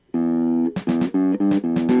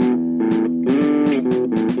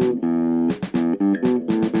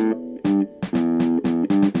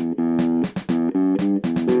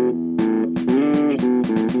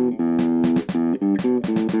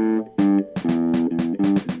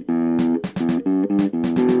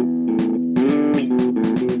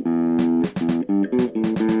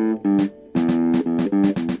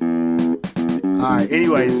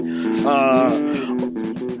Anyways,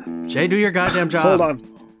 Jay, do your goddamn job.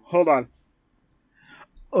 Hold on.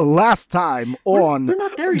 Last time on we're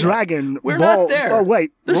not there yet. Dragon We're Ball. not there. Oh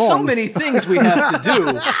wait, there's wrong. so many things we have to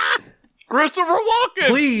do. Christopher Walken.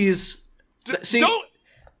 Please, see. Don't.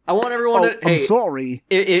 I want everyone to. I'm sorry.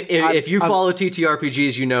 If you follow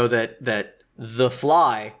TTRPGs, you know that the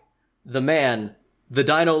Fly, the man, the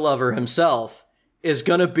Dino Lover himself, is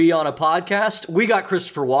gonna be on a podcast. We got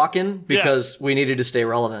Christopher Walken because we needed to stay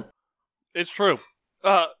relevant. It's true.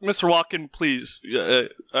 Mr. Walken, please.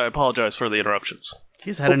 I apologize for the interruptions.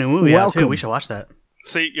 He's had a new movie out too. Welcome. We should watch that.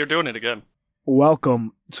 See, you're doing it again.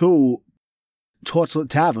 Welcome to Torchlit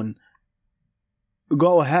Tavern.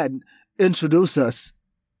 Go ahead, introduce us,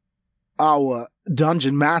 our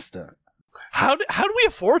dungeon master. How do we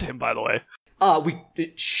afford him, by the way? Oh,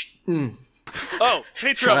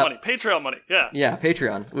 Patreon money. Yeah. yeah,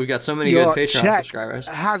 Patreon. We've got so many Your good Patreon check subscribers.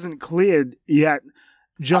 hasn't cleared yet.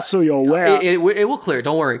 Just so you're aware. It will clear.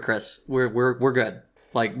 Don't worry, Chris. We're good.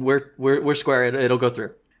 Like we're square. It'll go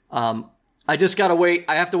through. I just gotta wait.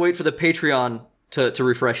 I have to wait for the Patreon to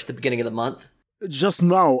refresh at the beginning of the month. Just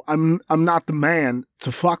know I'm not the man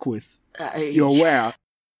to fuck with. You're aware.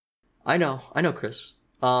 I know, Chris.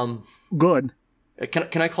 Good.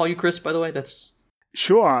 Can I call you Chris? By the way, that's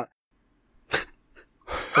Sure.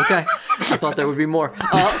 okay. I thought there would be more.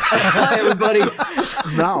 Hi, everybody.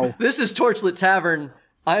 No. This is Torchlit Tavern.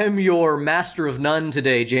 I am your master of none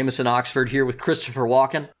today, Jameson Oxford, here with Christopher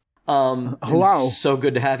Walken. Hello. It's so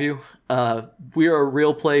good to have you. We are a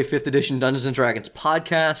real play 5th edition Dungeons & Dragons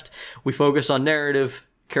podcast. We focus on narrative,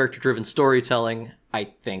 character-driven storytelling,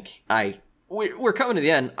 I think. We're coming to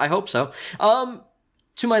the end. I hope so.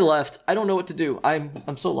 To my left, I don't know what to do.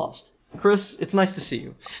 I'm so lost. Chris, it's nice to see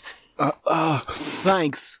you.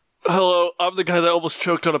 Thanks. Hello, I'm the guy that almost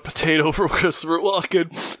choked on a potato from Christopher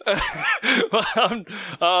Walken.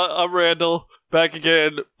 I'm Randall, back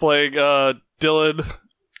again, playing Dylan,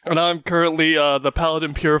 and I'm currently the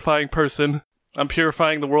paladin purifying person. I'm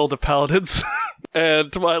purifying the world of paladins.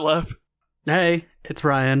 And to my left... Hey, it's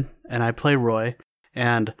Ryan, and I play Roy,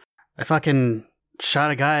 and I fucking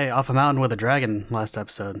shot a guy off a mountain with a dragon last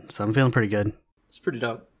episode, so I'm feeling pretty good. It's pretty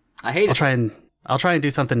dope. I hate it. I'll try and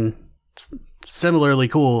do something similarly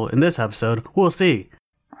cool in this episode. We'll see.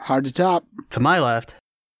 Hard to top. To my left,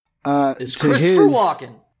 It's Christopher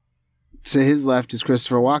Walken. To his left is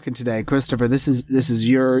Christopher Walken today. Christopher, this is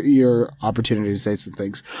your opportunity to say some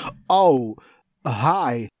things. Oh,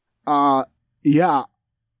 hi. Yeah,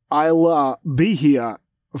 I'll be here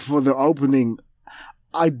for the opening.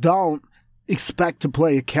 I don't expect to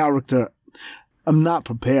play a character. I'm not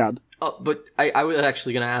prepared. But I was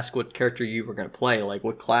actually going to ask what character you were going to play. Like,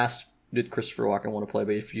 what class did Christopher Walken want to play?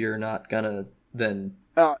 But if you're not going to, then...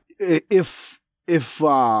 If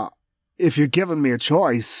you're giving me a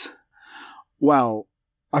choice, well,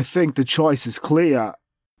 I think the choice is clear.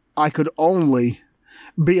 I could only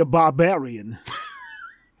be a barbarian.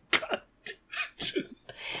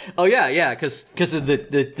 Oh, yeah, because of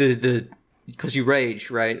the because you rage,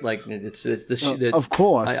 right? Like, it's the of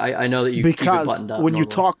course. I know that you keep it because buttoned up when you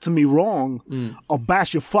normally. talk to me wrong, I'll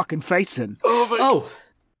bash your fucking face in. Oh!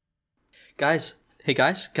 Guys, hey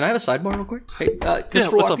guys, can I have a sidebar real quick? Hey,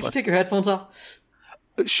 Christopher what's Walken, up, could you bud? take your headphones off?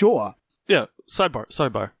 Sure. Yeah, sidebar. what's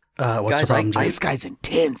Guys, the problem, Jay? This guy's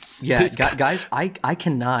intense. Yeah, guys, I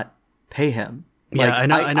cannot pay him. Yeah, I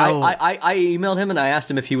know. I emailed him and I asked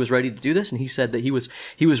him if he was ready to do this, and he said that he was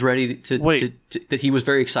ready to that he was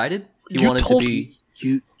very excited. He wanted to be.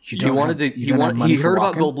 You He don't wanted have, to. you don't have money He for heard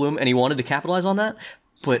about Walken? Goldblum and he wanted to capitalize on that.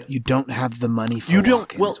 But You don't have the money for You don't-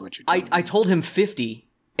 Walken, well, is what you're telling I me. told him 50,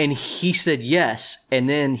 and he said yes. And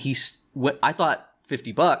then I thought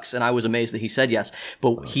 $50, and I was amazed that he said yes.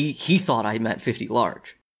 But he thought I meant 50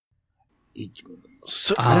 large. I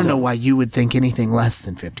don't know why you would think anything less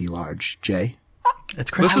than 50 large, Jay.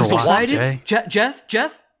 It's I Christopher was Walken, excited. Jay.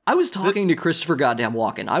 Jeff. I was talking to Christopher goddamn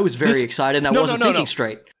Walken. I was very excited, and I No, wasn't no, no, thinking no.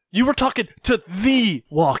 straight. You were talking to the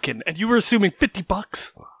Walken, and you were assuming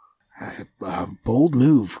 $50. Bold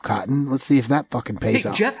move, Cotton. Let's see if that fucking pays Hey,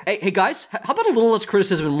 off. Jeff. Hey, guys. How about a little less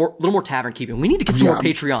criticism and a little more tavern keeping? We need to get some more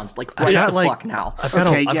Patreons, like right got, the fuck now. I've got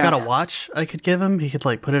Okay, I've yeah. got a watch I could give him. He could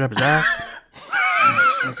like put it up his ass.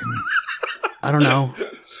 I don't know.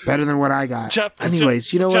 Better than what I got. Jeff,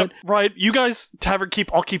 Anyways, you know Jeff, what? Ryan, you guys tavern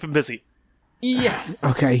keep. I'll keep him busy. Yeah.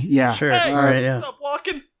 Okay, yeah. Sure. Hey, All right. Yeah. Stop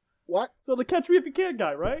walking. What? So the catch me if you can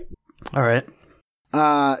guy, right? All right.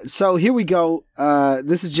 So here we go.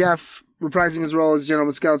 This is Jeff reprising his role as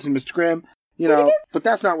Gentleman Skeleton, Mr. Grimm. You know, but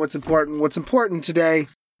that's not what's important. What's important today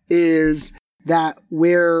is that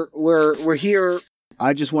we're here.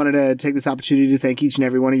 I just wanted to take this opportunity to thank each and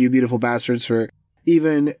every one of you beautiful bastards for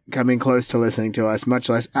even coming close to listening to us, much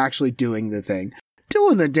less actually doing the thing.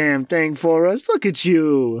 Doing the damn thing for us. Look at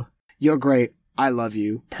you. You're great. I love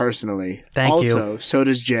you personally. Thank you. Also, so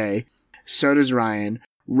does Jay. So does Ryan.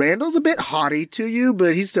 Randall's a bit haughty to you,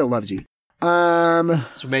 but he still loves you.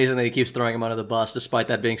 It's amazing that he keeps throwing him under the bus, despite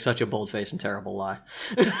that being such a bold-faced and terrible lie.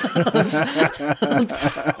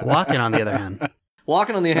 Walking, on the other hand.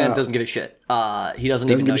 Walking, on the other hand, doesn't give a shit. He doesn't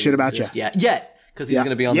even give know a shit about exist you. Yet, because he's going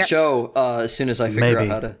to be on the show as soon as I figure Maybe.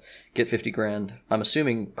 out how to get 50 grand. I'm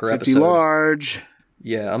assuming per 50 episode. large.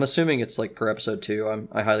 Yeah, I'm assuming it's like per episode too.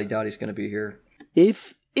 I highly doubt he's going to be here.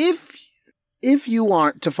 If you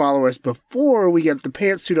want to follow us before we get the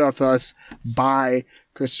pantsuit off us by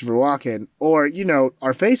Christopher Walken, or, you know,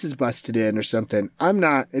 our faces busted in or something, I'm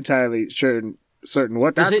not entirely certain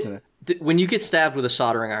what that's going to... When you get stabbed with a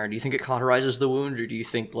soldering iron, do you think it cauterizes the wound, or do you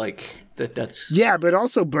think, like, that's... Yeah, but it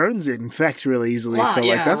also burns it, infects really easily, so,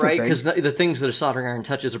 yeah, like, that's right, a thing. because the things that a soldering iron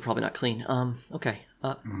touches are probably not clean. Okay.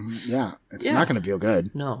 Yeah, it's not going to feel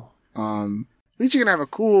good. No. At least you're going to have a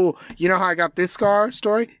cool, you know how I got this scar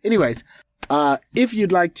story? Anyways, if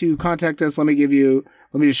you'd like to contact us, let me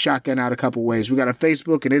just shotgun out a couple ways. We got a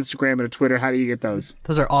Facebook, an Instagram, and a Twitter. How do you get those?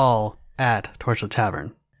 Those are all at Torchlit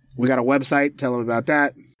Tavern. We got a website. Tell them about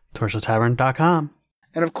that. TorchLitTavern.com.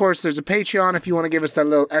 And of course, there's a Patreon if you want to give us that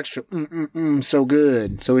little extra so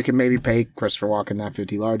good, so we can maybe pay Christopher Walken that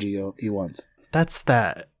 50 large he wants. That's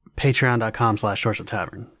that. Patreon.com/Torchlit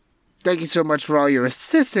Tavern. Thank you so much for all your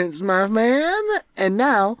assistance, my man. And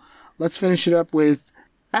now, let's finish it up with,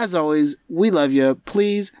 as always, we love you.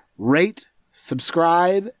 Please rate,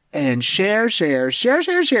 subscribe, and share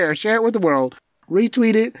it with the world.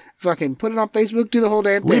 Retweet it, fucking put it on Facebook, do the whole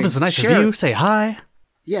damn thing. Leave us a nice Share review, it. say hi.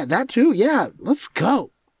 Yeah, that too. Yeah, let's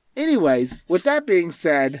go. Anyways, with that being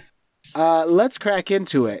said, let's crack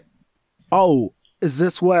into it. Oh, is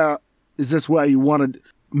this where you wanted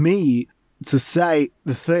me to say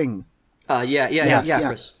the thing? Yeah,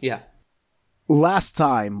 Chris. Yeah. Last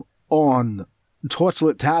time on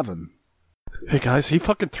Torchlit Tavern. Hey guys, he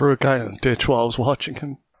fucking threw a guy in a ditch while I was watching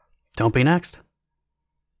him. Don't be next.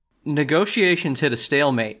 Negotiations hit a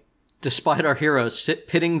stalemate, despite our heroes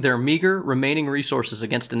pitting their meager remaining resources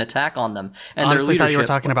against an attack on them and Honestly, their thought you were leadership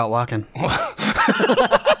talking about walking.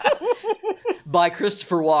 by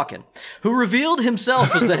Christopher Walken, who revealed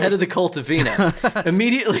himself as the head of the cult of Vina.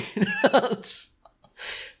 Immediately,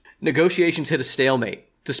 negotiations hit a stalemate,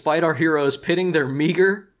 despite our heroes pitting their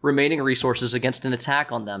meager remaining resources against an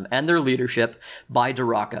attack on them and their leadership by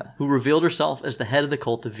Daraka, who revealed herself as the head of the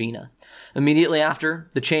cult of Vina. Immediately after,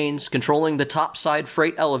 the chains controlling the topside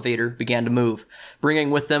freight elevator began to move, bringing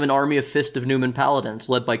with them an army of Fist of Newman paladins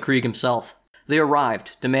led by Krieg himself. They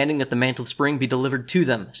arrived, demanding that the Mantled Spring be delivered to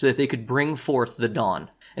them so that they could bring forth the dawn.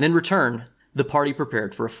 And in return, the party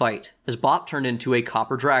prepared for a fight, as Bop turned into a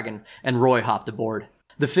copper dragon and Roy hopped aboard.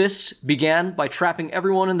 The Fists began by trapping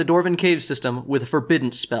everyone in the Dwarven cave system with a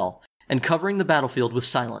forbidden spell, and covering the battlefield with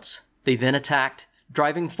silence. They then attacked,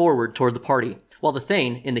 driving forward toward the party, while the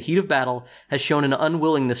Thane, in the heat of battle, has shown an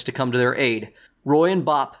unwillingness to come to their aid. Roy and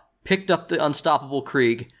Bop picked up the unstoppable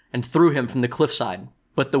Krieg and threw him from the cliffside,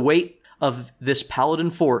 but the weight of this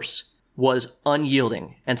paladin force was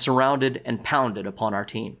unyielding and surrounded and pounded upon our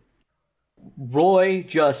team. Roy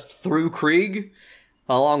just threw Krieg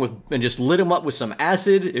and just lit him up with some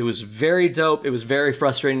acid. It was very dope. It was very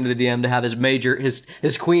frustrating to the DM to have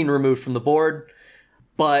his queen removed from the board.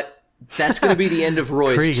 But that's going to be the end of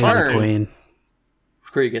Roy's Krieg turn. is a queen.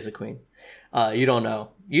 Krieg is a queen. You don't know.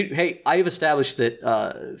 Hey, I have established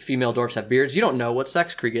that female dwarfs have beards. You don't know what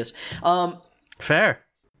sex Krieg is. Fair.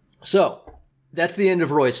 So, that's the end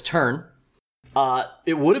of Roy's turn.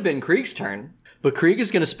 It would have been Krieg's turn, but Krieg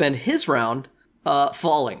is going to spend his round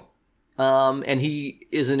falling. And he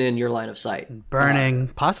isn't in your line of sight. Burning,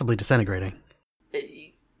 possibly disintegrating.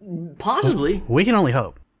 Possibly. We can only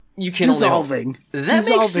hope. You can Dissolving. only hope. That makes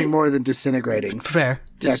Dissolving it, more than disintegrating, Fair.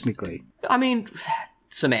 technically. I mean,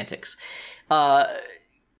 semantics. The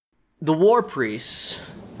war priests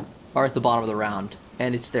are at the bottom of the round,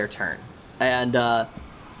 and it's their turn. And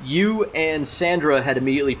you and Sandra had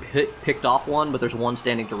immediately picked off one, but there's one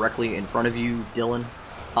standing directly in front of you, Dylan.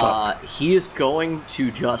 He is going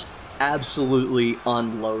to just absolutely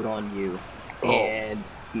unload on you. And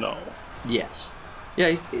No. yes.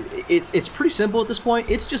 Yeah, it's pretty simple at this point.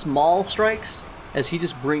 It's just maul strikes as he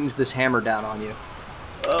just brings this hammer down on you.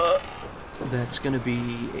 That's going to be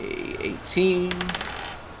a 18.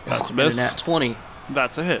 That's a And a miss. nat 20.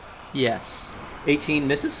 That's a hit. Yes. 18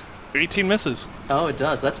 misses? 18 misses. Oh, it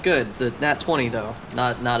does. That's good. The nat 20, though,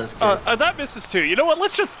 not as good. That misses too. You know what?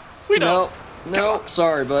 We don't. No,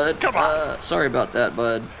 sorry, bud. Come on. Sorry about that,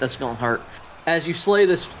 bud. That's gonna hurt. As you slay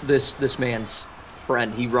this man's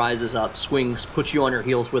friend, he rises up, swings, puts you on your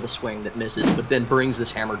heels with a swing that misses, but then brings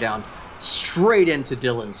this hammer down straight into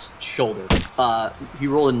Dylan's shoulder. He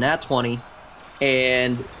rolled a nat 20,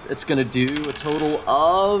 and it's going to do a total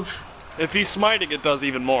of... If he's smiting, it does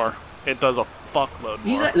even more. It does a fuckload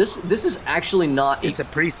more. This is actually not... It's a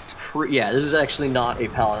priest. This is actually not a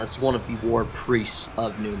paladin. This is one of the war priests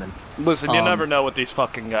of Newman. Listen, you never know with these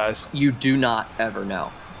fucking guys. You do not ever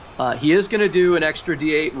know. He is going to do an extra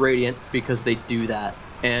d8 radiant because they do that.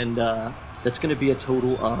 And that's going to be a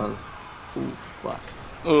total of...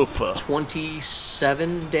 Oof.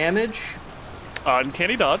 27 damage?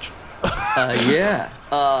 Uncanny dodge. Yeah.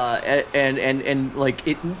 And like,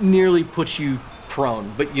 it nearly puts you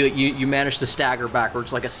prone, but you manage to stagger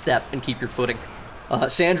backwards like a step and keep your footing.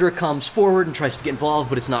 Sandra comes forward and tries to get involved,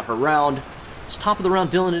 but it's not her round. It's top of the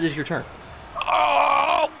round. Dylan, it is your turn.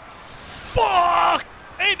 Oh, fuck!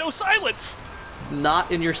 Hey, no silence!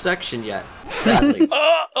 Not in your section yet, sadly.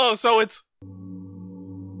 So it's...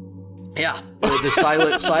 Yeah, the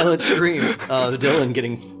silent scream of Dylan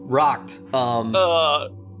getting rocked.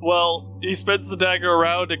 Well, he spins the dagger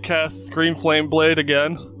around and casts Green Flame Blade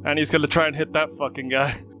again, and he's gonna try and hit that fucking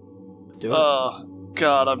guy. Do it. Oh,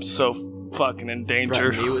 God, I'm so fucking in danger.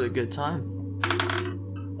 Threaten me with a good time.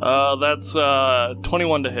 That's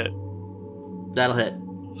 21 to hit. That'll hit.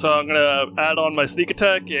 So I'm gonna add on my sneak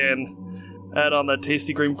attack and add on that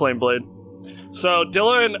tasty Green Flame Blade. So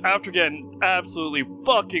Dylan, after getting absolutely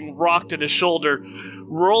fucking rocked at his shoulder,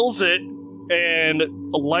 rolls it and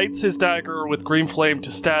lights his dagger with green flame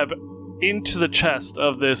to stab into the chest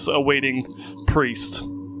of this awaiting priest.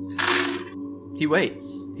 He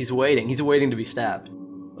waits. He's waiting. He's waiting to be stabbed.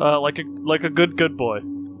 Like a good boy.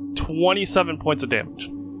 27 points of damage.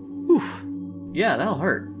 Oof. Yeah, that'll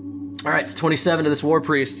hurt. All right, it's 27 to this war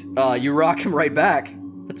priest. You rock him right back.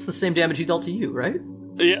 That's the same damage he dealt to you, right?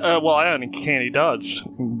 Yeah. Well, I uncanny dodged,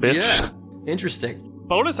 bitch. Yeah. Interesting.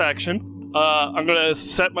 Bonus action. I'm gonna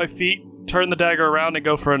set my feet, turn the dagger around, and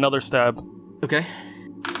go for another stab. Okay.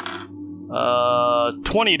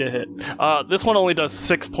 20 to hit. This one only does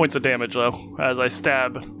 6 points of damage, though, as I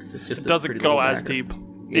stab. It's just it doesn't go as dagger. deep.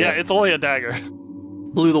 Yeah, it's only a dagger.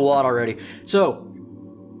 Blew the wad already. So,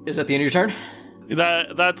 is that the end of your turn?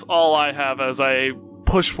 That's all I have as I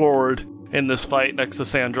push forward in this fight next to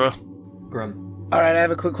Sandra. Grim. All right, I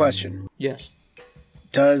have a quick question. Yes.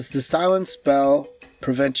 Does the silence spell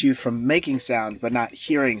prevent you from making sound but not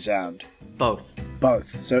hearing sound? Both.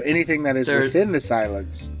 Both. So anything that is within the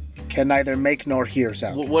silence can neither make nor hear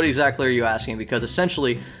sound. What exactly are you asking? Because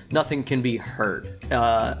essentially, nothing can be heard.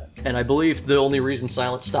 And I believe the only reason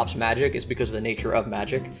silence stops magic is because of the nature of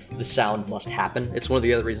magic. The sound must happen. It's one of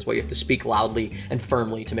the other reasons why you have to speak loudly and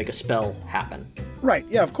firmly to make a spell happen. Right,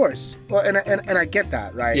 yeah, of course. Well, and I get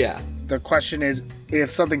that, right? Yeah. The question is,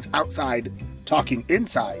 if something's outside talking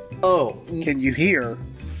inside, can you hear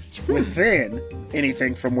within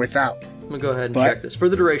anything from without? I'm going to go ahead and check this. For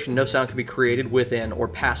the duration, no sound can be created within or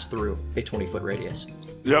pass through a 20-foot radius.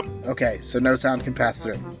 Yep. Okay, so no sound can pass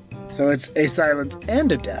through. So it's a silence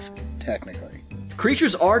and a deaf, technically.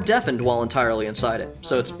 Creatures are deafened while entirely inside it.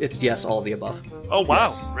 So it's yes, all of the above. Oh, wow.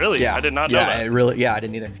 Yes. Really? Yeah. I did not know that. I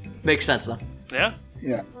didn't either. Makes sense, though. Yeah?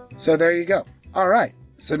 Yeah. So there you go. All right.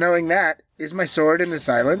 So knowing that, is my sword in the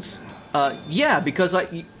silence? Yeah, because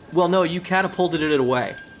you catapulted it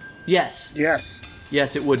away. Yes. Yes.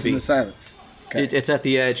 Yes, it would It's be. in the silence. Okay. It's at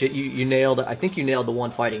the edge. You nailed it. I think you nailed the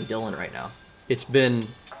one fighting Dylan right now. It's been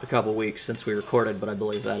a couple weeks since we recorded, but I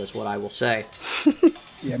believe that is what I will say.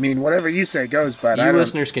 Yeah, I mean, whatever you say goes, but You I don't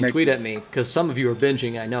listeners can tweet at me, because some of you are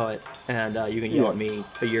binging, I know it, and you can yell at me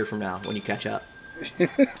a year from now when you catch up.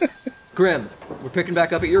 Grim, we're picking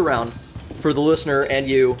back up at your round. For the listener and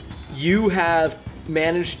you have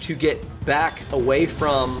managed to get back away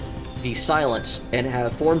from the silence and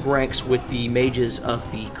have formed ranks with the mages of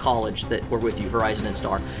the college that were with you, Horizon and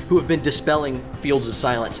Star, who have been dispelling fields of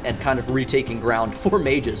silence and kind of retaking ground for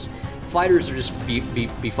mages. Fighters are just be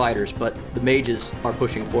fighters, but the mages are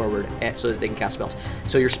pushing forward so that they can cast spells.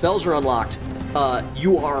 So your spells are unlocked.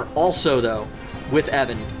 You are also, though, with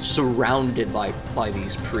Evan, surrounded by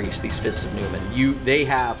these priests, these Fists of Newman. They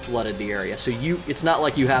have flooded the area, so it's not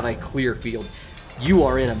like you have a clear field. You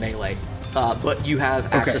are in a melee, but you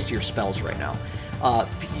have access to your spells right now.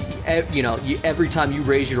 Every time you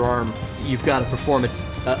raise your arm, you've got to perform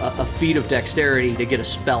a feat of dexterity to get a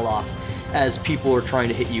spell off, as people are trying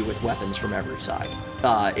to hit you with weapons from every side.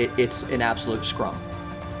 It's an absolute scrum.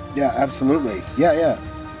 Yeah, absolutely. Yeah.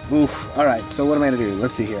 Oof. All right. So what am I gonna do?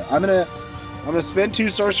 Let's see here. I'm gonna spend 2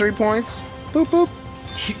 sorcery points. Boop boop.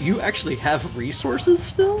 You actually have resources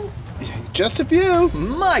still? Just a few.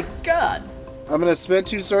 My God. I'm gonna spend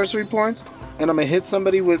 2 sorcery points, and I'm gonna hit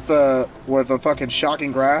somebody with a fucking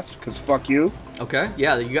shocking grasp, because fuck you. Okay,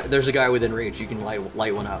 yeah, there's a guy within reach. You can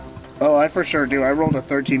light one up. Oh, I for sure do. I rolled a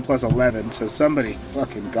 13 plus 11, so somebody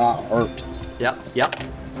fucking got hurt. Yep.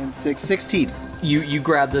 And 16. You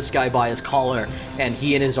grab this guy by his collar, and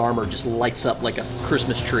he and his armor just lights up like a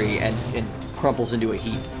Christmas tree and crumples into a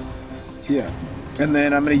heap. Yeah. And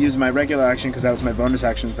then I'm going to use my regular action, because that was my bonus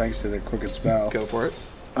action thanks to the crooked spell. Go for it.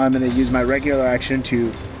 I'm going to use my regular action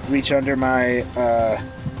to reach under my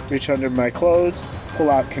clothes, pull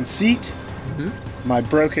out Conceit, my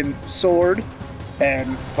broken sword,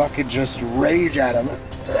 and fucking just rage at him.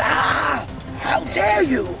 Ah! How dare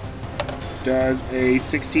you! Does a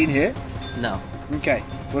 16 hit? No. Okay.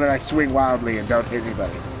 Well, then I swing wildly and don't hit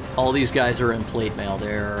anybody. All these guys are in plate mail.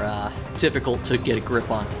 They're difficult to get a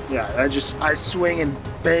grip on. Yeah, I swing and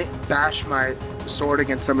bash my sword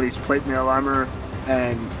against somebody's plate mail armor,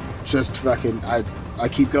 and just fucking, I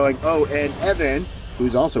keep going. Oh, and Evan,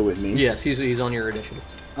 who's also with me. Yes, he's on your initiative.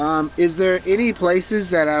 Is there any places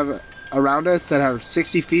that have around us that have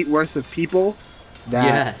 60 feet worth of people?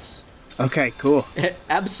 Yes. Okay, cool.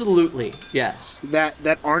 Absolutely, yes.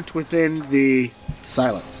 That aren't within the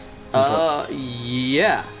silence.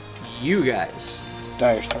 Yeah. You guys.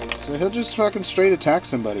 Dyer's turn. So he'll just fucking straight attack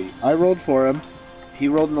somebody. I rolled for him. He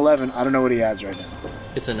rolled an 11. I don't know what he adds right now.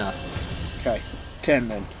 It's enough. Okay. 10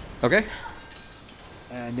 then. Okay.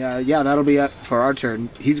 And yeah, that'll be it for our turn.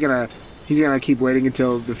 He's gonna keep waiting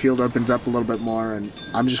until the field opens up a little bit more, and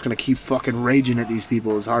I'm just gonna keep fucking raging at these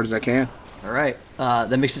people as hard as I can. All right.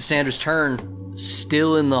 That makes it Sandra's turn.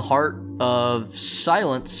 Still in the heart of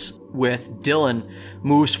silence, with Dylan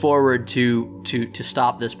moves forward to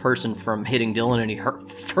stop this person from hitting Dylan any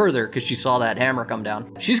further, because she saw that hammer come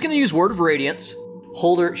down. She's gonna use Word of Radiance.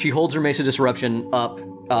 She holds her Mace of Disruption up,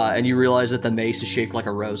 and you realize that the mace is shaped like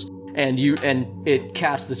a rose. And it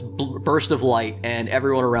casts this burst of light, and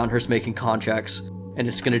everyone around her is making con checks, and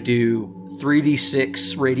it's gonna do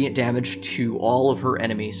 3d6 radiant damage to all of her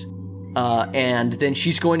enemies. And then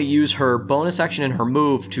she's going to use her bonus action in her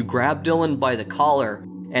move to grab Dylan by the collar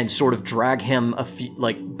and sort of drag him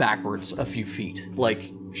backwards a few feet.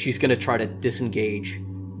 Like, she's gonna try to disengage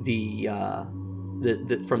the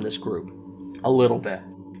from this group a little bit.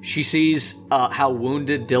 She sees how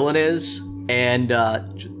wounded Dylan is, and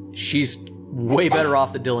she's way better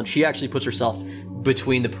off than Dylan. She actually puts herself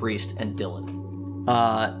between the priest and Dylan.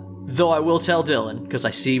 Though I will tell Dylan, because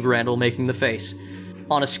I see Randall making the face,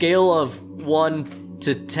 on a scale of 1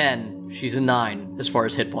 to 10, she's a 9 as far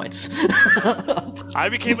as hit points. I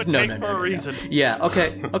became a tank for a reason. Yeah,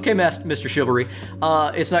 okay, Mr. Chivalry.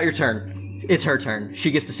 It's not your turn. It's her turn.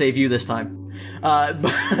 She gets to save you this time.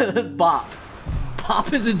 Bop.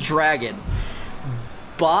 Bop is a dragon.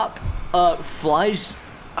 Bop flies...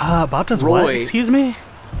 Bop does Roy. what? Excuse me?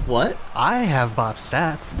 What? I have Bop's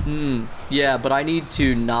stats. Yeah, but I need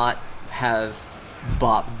to not have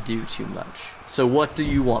Bop do too much. So what do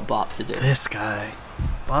you want Bop to do? This guy.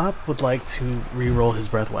 Bop would like to re-roll his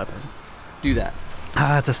breath weapon. Do that.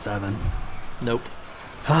 It's a 7. Nope.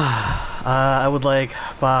 I would like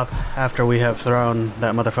Bop, after we have thrown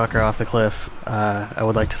that motherfucker off the cliff, I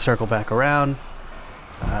would like to circle back around.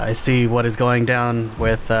 I see what is going down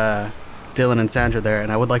with Dylan and Sandra there,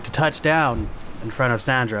 and I would like to touch down in front of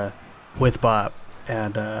Sandra with Bop,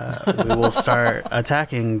 and we will start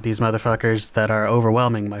attacking these motherfuckers that are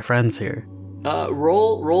overwhelming my friends here.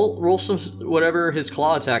 Roll some whatever his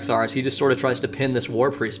claw attacks are, as he just sort of tries to pin this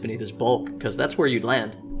war priest beneath his bulk, because that's where you'd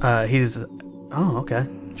land. Oh, okay,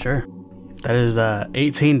 sure. That is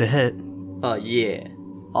 18 to hit. Yeah.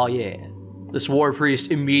 Oh yeah. This war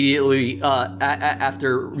priest immediately,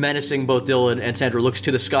 after menacing both Dylan and Sandra, looks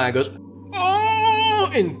to the sky and goes,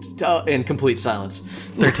 "Oh!" in complete silence.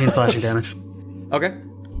 13 slashing damage. Okay.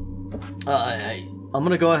 I'm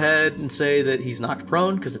gonna go ahead and say that he's knocked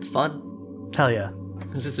prone, because it's fun. Hell yeah.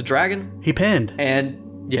 Because it's a dragon. He pinned.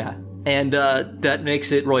 And, yeah. And that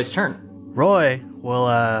makes it Roy's turn. Roy will,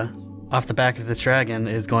 off the back of this dragon,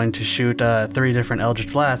 is going to shoot 3 different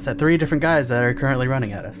Eldritch Blasts at 3 different guys that are currently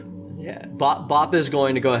running at us. Yeah. Bop is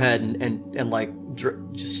going to go ahead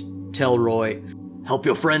and just tell Roy, "Help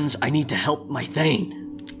your friends, I need to help my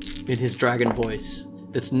Thane." In his dragon voice.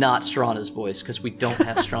 That's not Strana's voice, because we don't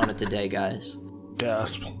have Strana today, guys.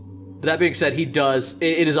 Gasp. But that being said,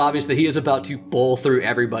 it is obvious that he is about to bowl through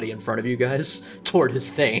everybody in front of you guys toward his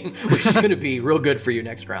Thane, which is going to be real good for you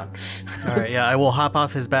next round. All right, yeah, I will hop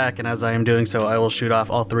off his back, and as I am doing so, I will shoot off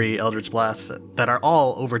all 3 Eldritch Blasts that are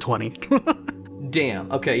all over 20.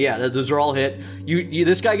 Damn. Okay, yeah, those are all hit.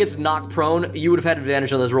 This guy gets knocked prone. You would have had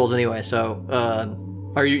advantage on those rolls anyway, so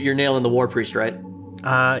you're nailing the War Priest, right?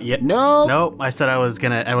 Yeah. No. Nope. I said I was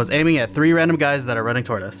aiming at 3 random guys that are running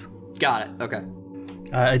toward us. Got it. Okay.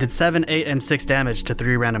 I did 7, 8, and 6 damage to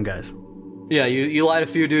 3 random guys. Yeah, you light a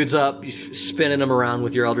few dudes up, you spinning them around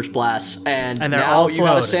with your Eldritch Blast, and they're now all you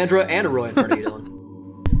got a slowed. Sandra and a Roy in front of you,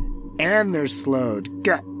 Dylan. And they're slowed.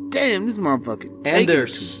 God damn, this motherfucker. And taking they're it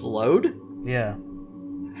to me. slowed? Yeah.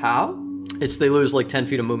 How? They lose like 10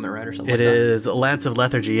 feet of movement, right, or something It like that? is Lance of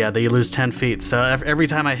Lethargy. Yeah, they lose 10 feet. So every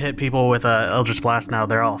time I hit people with Eldritch Blast now,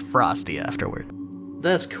 they're all frosty afterward.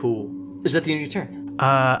 That's cool. Is that the end of your turn?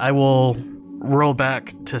 I will roll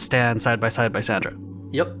back to stand side by Sandra.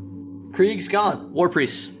 Yep. Krieg's gone. War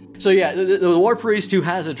Priest. So yeah, the War Priest who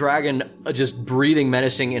has a dragon just breathing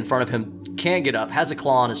menacing in front of him can't get up, has a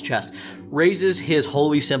claw on his chest, raises his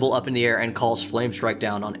holy symbol up in the air and calls Flame Strike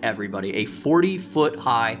down on everybody. A 40-foot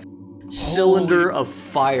high cylinder of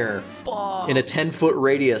fire in a 10-foot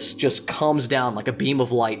radius just comes down like a beam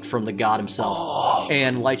of light from the god himself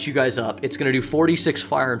and lights you guys up. It's going to do 46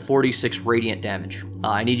 fire and 46 radiant damage.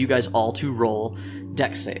 I need you guys all to roll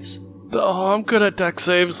dex saves. Oh, I'm good at deck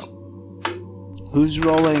saves. Who's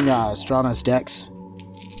rolling Strana's dex?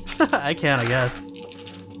 I can, I guess.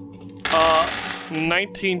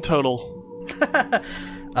 19 total.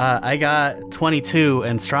 I got 22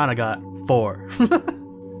 and Strana got 4.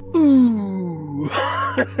 Ooh.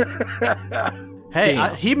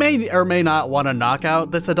 Hey, he may or may not want to knock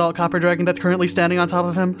out this adult copper dragon that's currently standing on top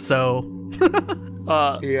of him, so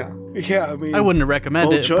Yeah. Yeah, I mean, I wouldn't recommend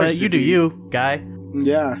bold it, choice but you if do you- you, guy.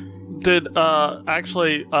 Yeah. Did,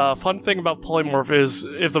 actually, fun thing about Polymorph is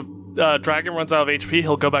if the dragon runs out of HP,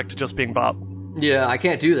 he'll go back to just being Bob. Yeah, I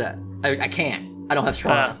can't do that. I can't. I don't have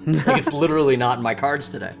Strana. Like, it's literally not in my cards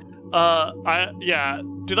today.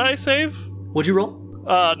 Did I save? What'd you roll?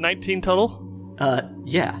 19 total?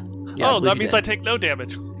 Yeah. Oh, that means I take no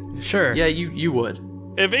damage. Sure. Yeah, you would.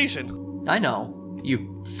 Evasion. I know.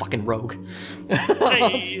 You fucking rogue.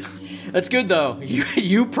 Hey. That's good though.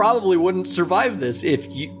 You probably wouldn't survive this if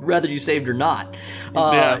whether you saved or not.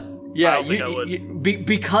 I Yeah, don't think I would.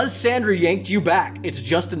 Because Sandra yanked you back, it's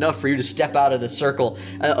just enough for you to step out of the circle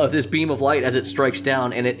of this beam of light as it strikes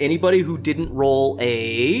down. And anybody who didn't roll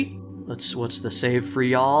a, what's the save for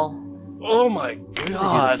y'all? Oh my Do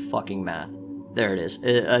god. the fucking math. There it is.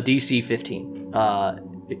 A DC 15.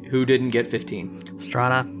 Who didn't get 15?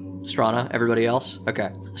 Strana. Strana, everybody else?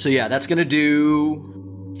 Okay. So yeah, that's gonna do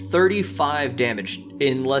 35 damage,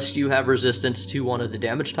 unless you have resistance to one of the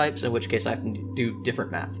damage types, in which case I can do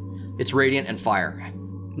different math. It's radiant and fire.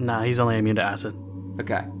 Nah, he's only immune to acid.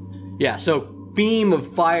 Okay. Yeah, so beam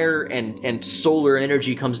of fire and solar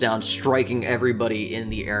energy comes down, striking everybody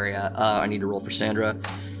in the area. I need to roll for Sandra.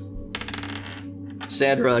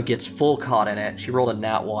 Sandra gets full caught in it. She rolled a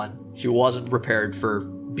nat 1. She wasn't prepared for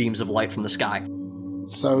beams of light from the sky.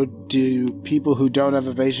 So do people who don't have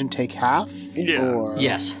evasion take half? Yeah. Or...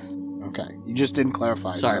 Yes. Okay. You just didn't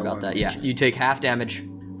clarify. Sorry so I about wanted that. to Yeah, make sure. you take half damage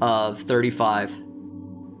of 35.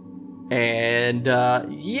 And,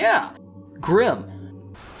 yeah.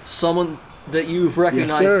 Grim, someone that you've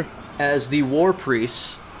recognized sir. as the War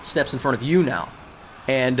Priest, steps in front of you now.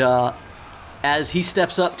 And as he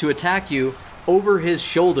steps up to attack you, over his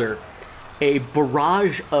shoulder, a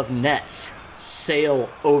barrage of nets sail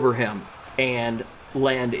over him and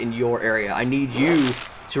land in your area. I need you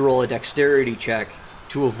to roll a dexterity check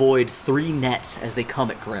to avoid 3 nets as they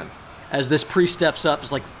come at Grim. As this priest steps up,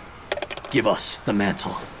 it's like, give us the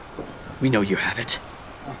mantle. We know you have it.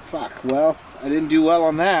 Oh, fuck. Well, I didn't do well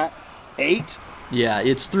on that. 8? Yeah,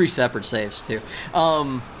 it's 3 separate saves too.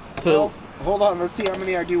 Well, hold on. Let's see how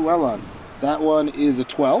many I do well on. That one is a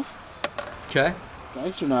 12. Okay.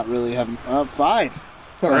 Dice are not really having... 5.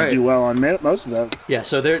 All I right. do well on most of those. Yeah,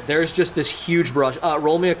 so there's just this huge brush.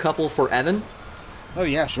 Roll me a couple for Evan. Oh,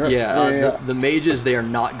 yeah, sure. Yeah, the mages they are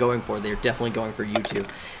not going for. They're definitely going for you two.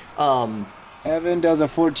 Evan does a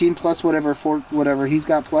 14 plus whatever he's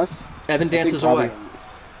got plus. Evan I think dances away.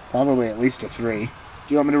 Probably at least a 3. Do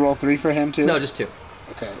you want me to roll 3 for him, too? No, just 2.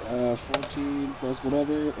 Okay, 14 plus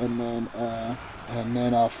whatever, and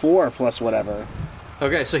then 4 plus whatever.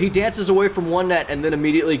 Okay, so he dances away from one net and then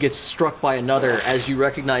immediately gets struck by another as you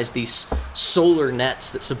recognize these solar nets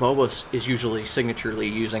that Sabobos is usually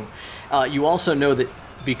signaturely using. You also know that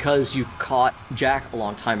because you caught Jack a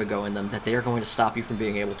long time ago in them, that they are going to stop you from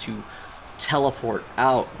being able to teleport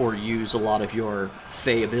out or use a lot of your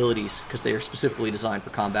Fey abilities, because they are specifically designed for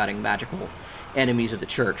combating magical enemies of the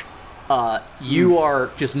church. You are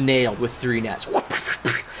just nailed with 3 nets.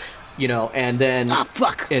 and then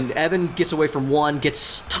fuck. And Evan gets away from one,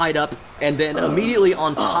 gets tied up, and then immediately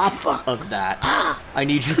on top of that, I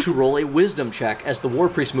need you to roll a wisdom check as the war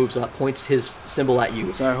priest moves up, points his symbol at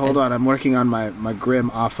you. Sorry, hold on. I'm working on my grim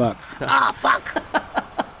fuck.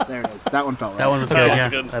 Fuck. There it is. That one felt right. That one was That good. was Yeah,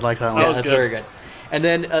 good. I like that That one. was That's good. very good. And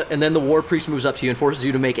then the war priest moves up to you and forces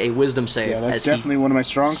you to make a wisdom save. Yeah, that's as definitely one of my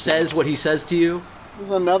strong he says what he says to you.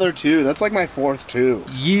 There's another 2. That's like my 4th 2.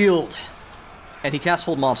 Yield. And he casts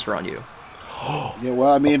Hold Monster on you. Yeah,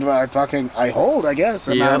 well, I mean, I hold, I guess.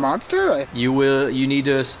 Am I Yep. a monster? You need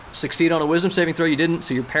to succeed on a wisdom saving throw. You didn't,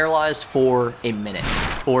 so you're paralyzed for a minute,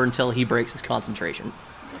 or until he breaks his concentration.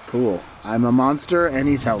 Cool. I'm a monster, and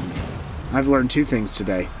he's held me. I've learned 2 things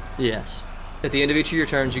today. Yes. At the end of each of your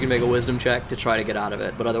turns, you can make a wisdom check to try to get out of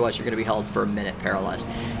it, but otherwise you're going to be held for a minute paralyzed.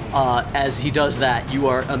 As he does that, you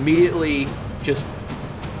are immediately just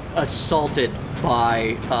assaulted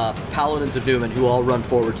by paladins of Dooman who all run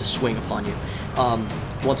forward to swing upon you.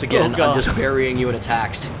 Once again, Oh, God. I'm just burying you in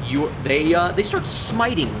attacks. They start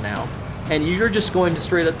smiting now, and you're just going to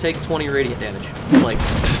straight up take 20 radiant damage. Like,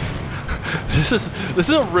 This is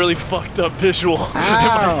a really fucked up visual in my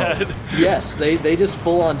Ow. head. yes, they just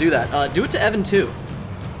full on do that. Do it to Evan too.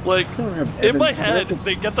 Like, don't have in my Evan's head, level.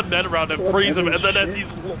 they get the net around him, What freeze him, and Evan's then as shit?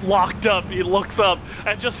 he's locked up, he looks up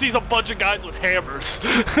and just sees a bunch of guys with hammers.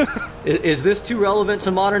 Is this too relevant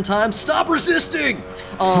to modern times? Stop resisting!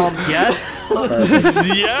 Yes.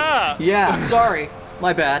 Yeah. Yeah, sorry.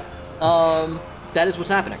 My bad. That is what's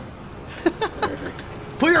happening. Perfect.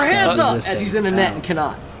 Put your hands up resisting. as he's in a net Ow. and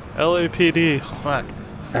cannot. LAPD. Fuck.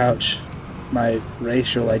 Ouch. My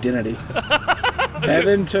racial identity.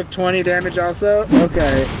 Evan took 20 damage also?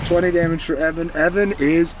 Okay, 20 damage for Evan. Evan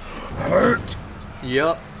is hurt.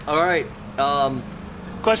 Yep. Alright.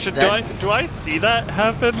 Question: That- Do I see that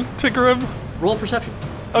happen to Grim? Roll perception.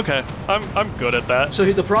 Okay, I'm good at that. So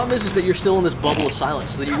the problem is that you're still in this bubble of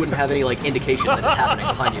silence, so that you wouldn't have any indication that it's happening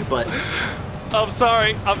behind you. But I'm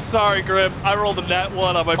sorry, Grim. I rolled a nat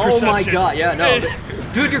 1 on my oh perception. my god, yeah, no,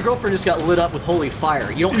 dude, your girlfriend just got lit up with holy fire.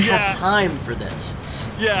 You don't Yeah. have time for this.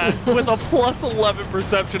 Yeah, with a plus 11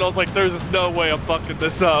 perception, I was like, "There's no way I'm fucking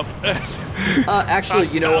this up." Actually,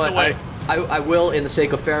 you know Out of what? the way. I will, in the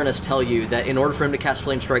sake of fairness, tell you that in order for him to cast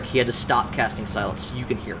Flame Strike, he had to stop casting Silence. You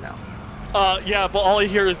can hear now. Yeah, but all I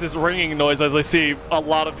hear is this ringing noise as I see a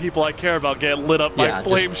lot of people I care about get lit up by Yeah,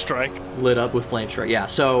 flame just- strike. Lit up with Flame Strike, yeah.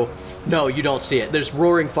 So, no, you don't see it. There's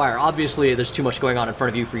roaring fire. Obviously, there's too much going on in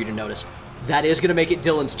front of you for you to notice. That is going to make it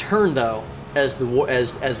Dylan's turn, though, as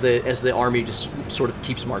the army just sort of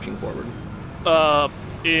keeps marching forward.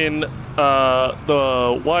 In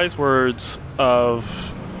the wise words of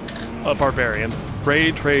a barbarian,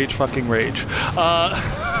 rage, fucking rage.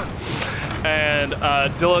 And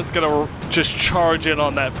Dylan's gonna just charge in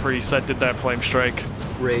on that priest that did that flame strike.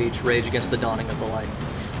 Rage against the dawning of the light.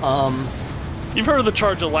 You've heard of the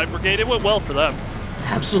Charge of Light Brigade? It went well for them.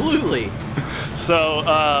 Absolutely. So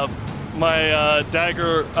my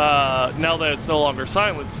dagger, now that it's no longer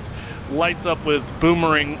silenced, lights up with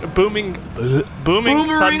booming Boomerang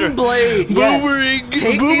thunder. blade. Yes.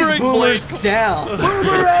 Take these boomerang boomers blade. down.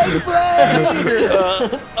 Boomerang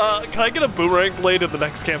blade. Can I get a boomerang blade in the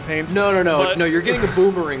next campaign? No. But- No, you're getting a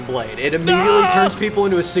boomerang blade. It immediately turns people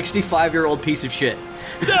into a 65-year-old piece of shit.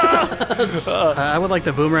 I would like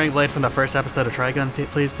the boomerang blade from the first episode of Trigun,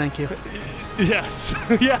 please. Thank you. Yes.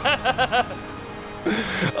 Yeah.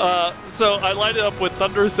 So I light it up with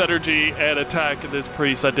thunderous energy and attack this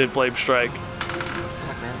priest that did flame strike.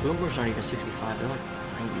 Fuck, man. Boomers aren't even 65. They're like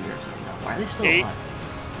 90 years old now. Why are they still Eight. alive?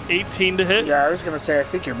 18 to hit. Yeah, I was gonna say, I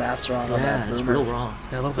think your math's wrong on Yeah, that. it's Boomer. real wrong.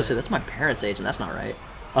 Yeah, a little Listen, that's my parents' age, and that's not right.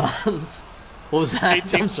 What was that?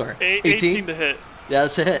 18, I'm sorry. 18 to hit. Yeah,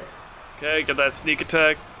 that's a hit. Okay, get that sneak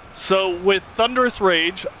attack. So with thunderous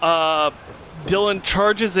rage, Dylan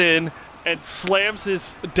charges in and slams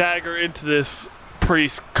his dagger into this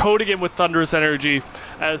priest, coating him with thunderous energy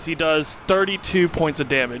as he does 32 points of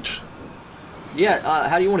damage. Yeah,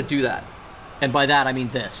 how do you want to do that? And by that, I mean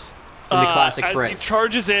this. In the classic as phrase. he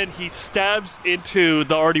charges in, he stabs into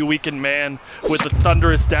the already weakened man with the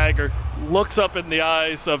thunderous dagger, looks up in the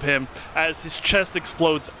eyes of him as his chest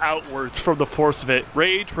explodes outwards from the force of it.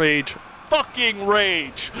 Rage, fucking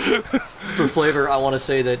rage! For flavor, I want to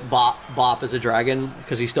say that Bop is a dragon,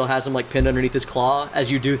 because he still has him like pinned underneath his claw.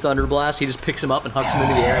 As you do Thunder Blast, he just picks him up and hucks him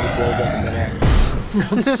into the air and he blows up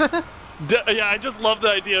in midair. Yeah, I just love the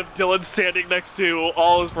idea of Dylan standing next to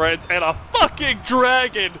all his friends and a fucking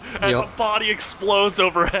dragon as Yep. a body explodes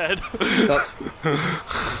overhead.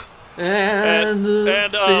 And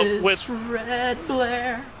the with red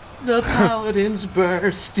glare. The paladin's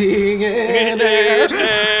bursting in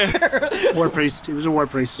air. War priest. He was a war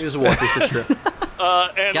priest. He was a war priest, that's true.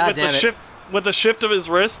 And God with the damn it. with the shift of his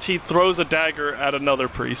wrist, he throws a dagger at another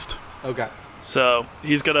priest. Okay. So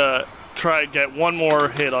he's gonna try and get one more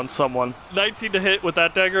hit on someone. 19 to hit with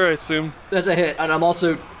that dagger, I assume. That's a hit, and I'm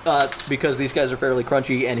also, because these guys are fairly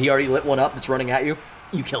crunchy, and he already lit one up that's running at you,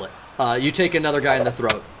 you kill it. You take another guy in the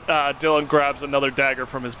throat. Dylan grabs another dagger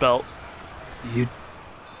from his belt. You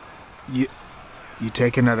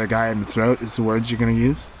take another guy in the throat is the words you're gonna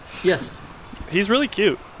use? Yes. He's really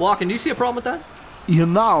cute. Walken, do you see a problem with that? You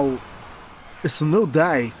know, it's a new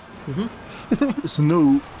day. It's a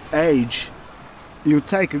new age. You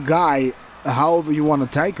take a guy however you want to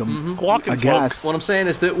take him. Walk I and guess. What I'm saying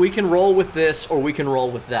is that we can roll with this, or we can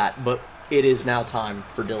roll with that, but it is now time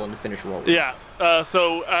for Dylan to finish rolling. Yeah.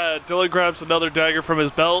 So Dylan grabs another dagger from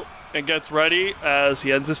his belt and gets ready as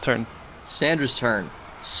he ends his turn. Sandra's turn.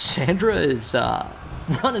 Sandra is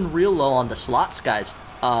running real low on the slots, guys.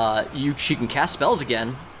 She can cast spells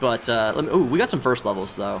again, but we got some first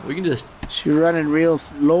levels though. We can just She's running real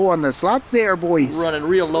low on the slots there, boys. running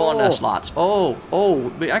real low on the slots.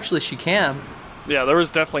 But actually she can. Yeah, there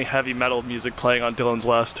was definitely heavy metal music playing on Dylan's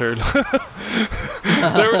last turn.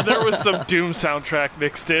 there was some Doom soundtrack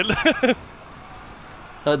mixed in.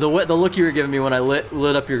 The look you were giving me when I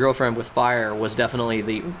lit up your girlfriend with fire was definitely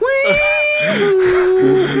the.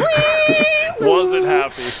 Wasn't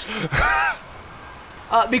happy.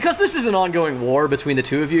 Because this is an ongoing war between the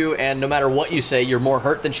two of you, and no matter what you say, you're more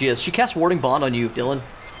hurt than she is. She casts Warding Bond on you, Dylan.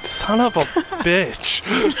 Son of a bitch.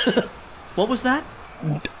 What was that?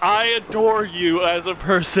 I adore you as a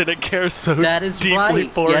person and care so That is deeply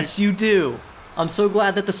right. for Yes, you do. I'm so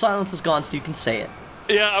glad that the silence is gone so you can say it.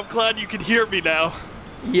 you. Yeah, I'm glad you can hear me now.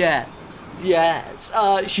 Yeah. Yes.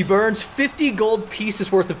 She burns 50 gold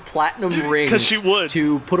pieces worth of platinum rings 'Cause she would.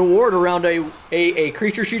 to put a ward around a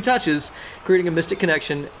creature she touches, creating a mystic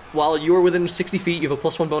connection. While you are within 60 feet, you have a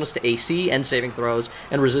 +1 bonus to AC and saving throws,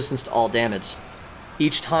 and resistance to all damage.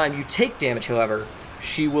 Each time you take damage, however,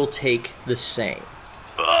 she will take the same.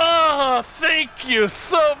 Oh, thank you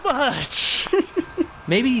so much.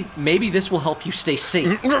 Maybe this will help you stay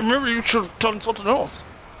safe. Maybe you should have done something else.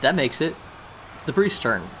 That makes it the priest's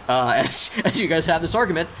turn. As you guys have this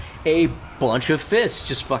argument, a bunch of fists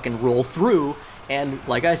just fucking roll through, and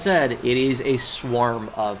like I said, it is a swarm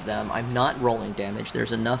of them. I'm not rolling damage.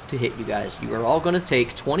 There's enough to hit you guys. You are all going to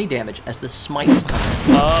take 20 damage as the smites come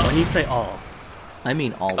in. When you say all, I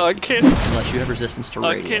mean all of you, Can unless you have resistance to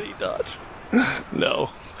radiant. Uncanny dodge. No.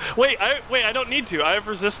 Wait, I don't need to. I have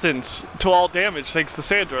resistance to all damage thanks to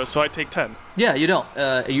Sandra, so I take 10. Yeah, you don't.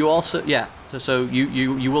 You also, yeah. So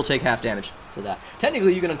you will take half damage to that.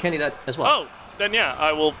 Technically, you can uncanny that as well. Oh, then yeah,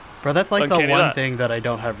 I will. bro, that's like the Uncanny one that. thing that I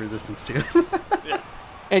don't have resistance to.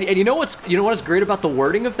 And you know what is great about the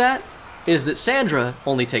wording of that is that Sandra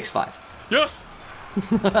only takes 5. Yes.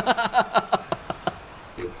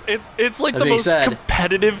 It's like That the being most said-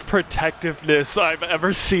 competitive protectiveness I've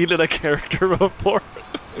ever seen in a character before.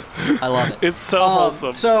 I love it. It's so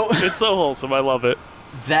wholesome. so- It's so wholesome. I love it.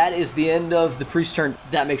 That is the end of the priest's turn.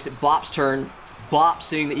 That makes it Bop's turn. Bop,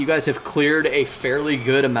 seeing that you guys have cleared a fairly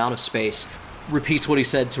good amount of space, repeats what he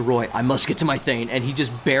said to Roy. I must get to my Thane. And he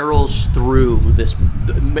just barrels through this,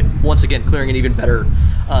 once again, clearing an even better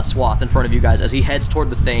swath in front of you guys as he heads toward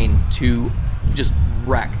the Thane to just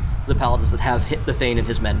wreck the paladins that have hit the Thane and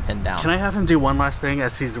his men pinned down. Can I have him do one last thing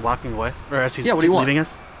as he's walking away? Or as he's Yeah, what do you want? leaving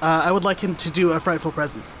us? I would like him to do a Frightful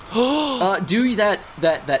Presence. Do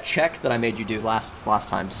that check that I made you do last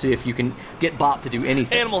time to see if you can get Bop to do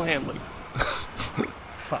anything. Animal handling.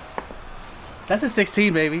 That's a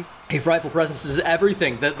 16, baby. A frightful presence is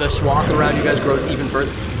everything. The swath around you guys grows even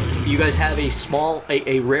further. You guys have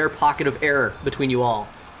a rare pocket of air between you all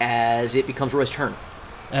as it becomes Roy's turn.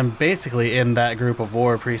 I'm basically in that group of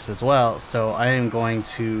war priests as well, so I am going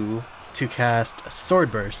to cast Sword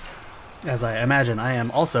Burst, as I imagine I am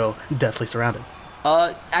also deathly surrounded.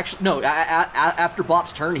 Actually, no. After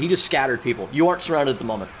Bop's turn, he just scattered people. You aren't surrounded at the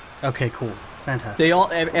moment. Okay, cool. Fantastic.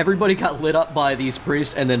 Everybody got lit up by these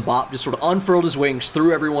priests, and then Bop just sort of unfurled his wings,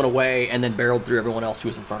 threw everyone away, and then barreled through everyone else who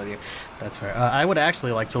was in front of you. That's fair. I would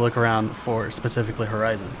actually like to look around for specifically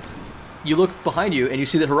Horizon. You look behind you, and you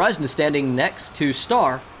see that Horizon is standing next to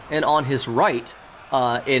Star, and on his right,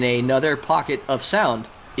 in another pocket of sound,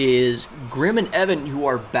 is Grim and Evan, who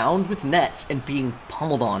are bound with nets and being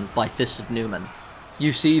pummeled on by Fists of Newman.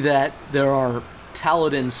 You see that there are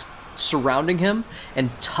paladins surrounding him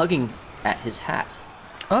and tugging at his hat.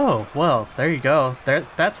 Oh, well, there you go.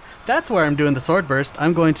 That's where I'm doing the Sword Burst.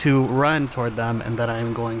 I'm going to run toward them, and then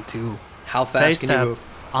I'm going to How fast face can you step move?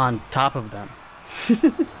 on top of them.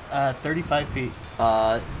 35 feet.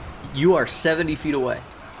 You are 70 feet away.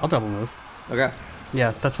 I'll double move. Okay.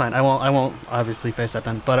 Yeah, that's fine. I won't obviously face that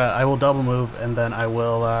then, but I will double move and then I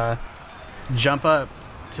will jump up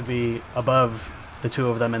to be above the two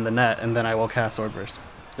of them in the net, and then I will cast Sword Burst.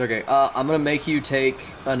 Okay, I'm gonna make you take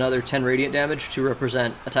another 10 radiant damage to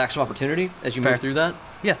represent attacks of opportunity as you Fair. move through that.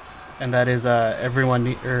 Yeah, and that is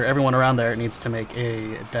everyone around there needs to make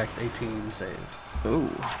a Dex 18 save. Oh,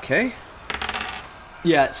 okay.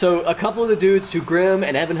 Yeah, so a couple of the dudes who Grim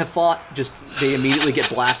and Evan have fought, they immediately get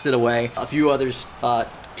blasted away. A few others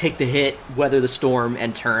take the hit, weather the storm,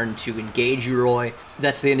 and turn to engage you, Roy.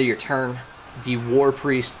 That's the end of your turn. The War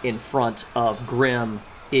Priest in front of Grim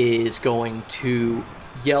is going to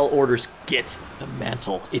yell orders, "Get the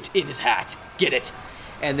mantle. It's in his hat. Get it."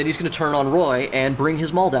 And then he's going to turn on Roy and bring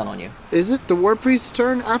his maul down on you. Is it the War Priest's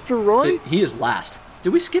turn after Roy? He is last. Did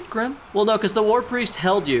we skip Grim? Well, no, because the War Priest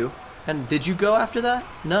held you. And did you go after that?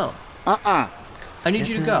 No. Uh-uh. I need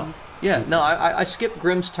you to go. Yeah, no, I skipped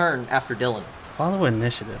Grim's turn after Dylan. Follow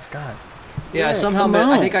initiative. God. Yeah, I Yeah, somehow come I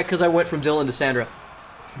on. think because I went from Dylan to Sandra.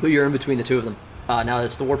 But you're in between the two of them. Now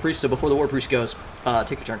it's the War Priest, so before the War Priest goes,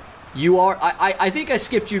 take your turn. You are, I think I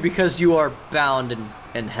skipped you because you are bound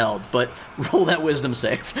and held, but roll that wisdom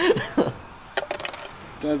save.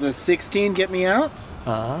 Does a 16 get me out?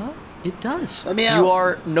 It does. Let me out. You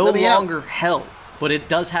are no Let me out. longer held, but it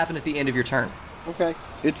does happen at the end of your turn. Okay.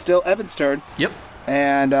 It's still Evan's turn. Yep.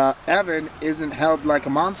 And Evan isn't held like a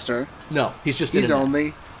monster. No, he's just He's in a net.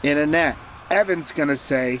 only in a net. Evan's gonna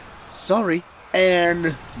say, sorry.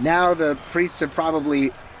 And now the priests have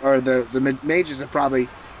probably, or the mages have probably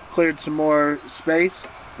cleared some more space,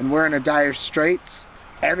 and we're in a dire straits.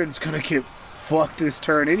 Evan's gonna get fucked this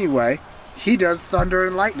turn anyway. He does thunder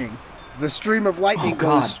and lightning. The stream of lightning Oh,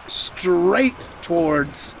 God. goes straight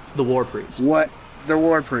towards The War Priest. what the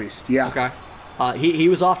War Priest. Yeah. Okay. He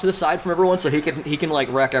was off to the side from everyone, so he can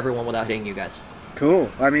like wreck everyone without hitting you guys. Cool.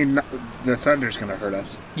 I mean, the thunder's gonna hurt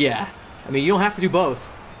us. Yeah. I mean, you don't have to do both.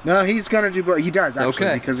 No, he's gonna do both. He does actually,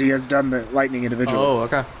 Okay. because he has done the lightning individually. Oh,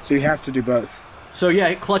 okay. So he has to do both. So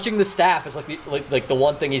yeah, clutching the staff is like the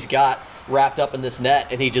one thing he's got wrapped up in this net,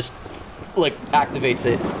 and he just like activates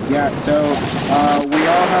it. Yeah. So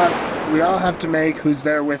we all have to make who's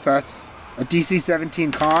there with us a DC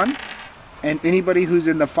 17 con, and anybody who's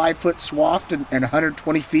in the 5-foot swath and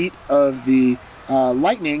 120 feet of the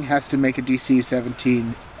lightning has to make a DC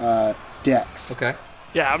 17 dex. Okay.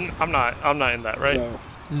 Yeah, I'm not in that, right? So.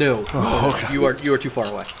 No. You are too far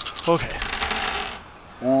away. Okay.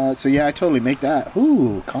 So yeah, I totally make that.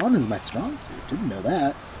 Ooh, con is my strong suit. Didn't know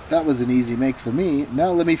that. That was an easy make for me.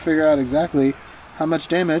 Now let me figure out exactly how much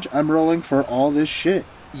damage I'm rolling for all this shit.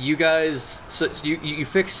 You guys, so you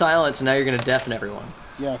fix silence, and now you're gonna deafen everyone.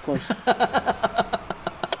 Yeah, of course.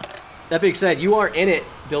 That being said, you are in it,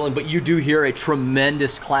 Dylan, but you do hear a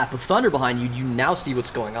tremendous clap of thunder behind you. You now see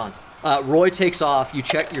what's going on. Roy takes off. You're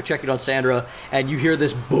checking on Sandra, and you hear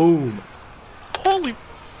this boom. Holy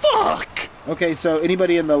fuck! Okay, so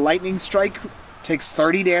anybody in the lightning strike takes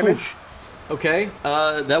 30 damage, Okay,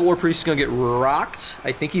 that War Priest is gonna get rocked.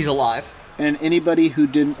 I think he's alive. and anybody who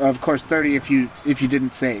didn't, of course, 30 if you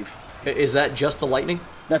didn't save. Is that just the lightning?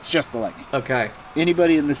 That's just the lightning. Okay.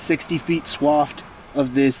 Anybody in the 60 feet swath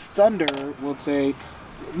of this thunder will take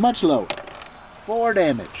much lower, 4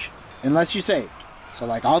 damage, unless you saved. So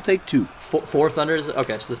like I'll take 2. Four thunders.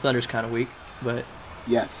 Okay, so the thunder's kind of weak, but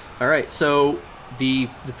Yes. all right. So the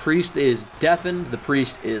priest is deafened. The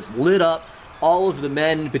priest is lit up. All of the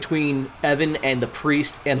men between Evan and the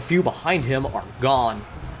priest and a few behind him are gone.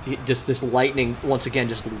 Just this lightning once again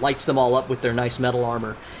just lights them all up with their nice metal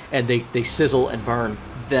armor, and they sizzle and burn.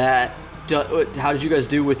 How did you guys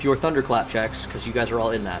do with your thunderclap checks? Because you guys are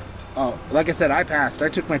all in that. Oh, like I said, I passed. I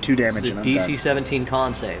took my 2 damage It's a and I'm DC done. 17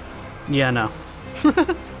 con save. Yeah, no.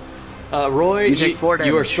 Roy, You take 4 You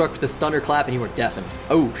are damage. struck with this thunderclap and you are deafened.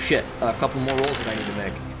 Oh shit! A couple more rolls that I need to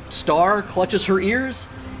make. Star clutches her ears,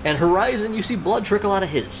 and Horizon, you see blood trickle out of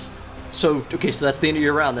his. So okay, so that's the end of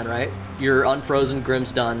your round then, right? You're unfrozen.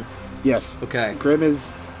 Grim's done. Yes. Okay. Grim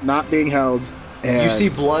is not being held. And You see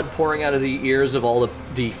blood pouring out of the ears of all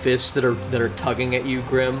the fists that are tugging at you,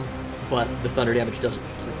 Grim. But the thunder damage doesn't.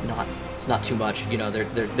 It's not too much. You know,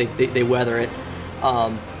 they weather it.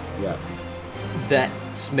 Yeah. That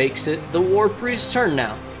makes it the War Priest's turn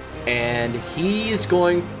now, and he's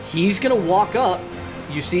gonna walk up.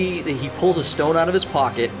 You see that he pulls a stone out of his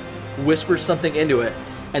pocket, whispers something into it,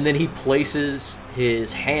 and then he places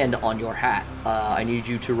his hand on your hat. I need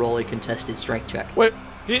you to roll a contested strength check. Wait,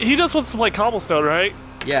 he just wants to play cobblestone, right?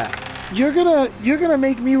 Yeah. You're gonna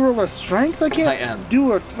make me roll a strength? I can't I am.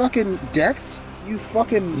 do a fucking dex? You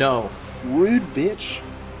fucking... No. Rude bitch.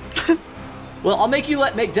 Well, I'll make you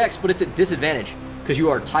make dex, but it's at disadvantage because you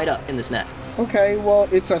are tied up in this net. Okay, well,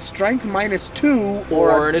 it's a strength -2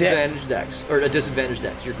 or an a dex. advantage dex. Or a disadvantage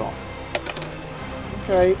dex, your call.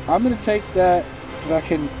 Okay, I'm gonna take that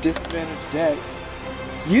fucking disadvantage dex.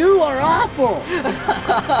 You are awful!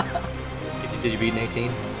 Did you beat an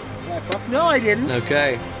 18? Fuck no, I didn't.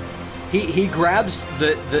 Okay. He grabs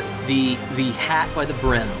the hat by the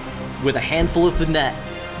brim with a handful of the net,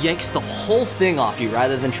 yanks the whole thing off you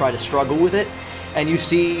rather than try to struggle with it, and you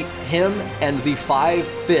see him and the 5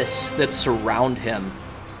 fists that surround him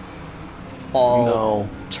all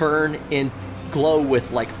turn in glow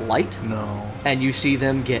with like light. No. And you see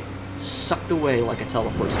them get sucked away like a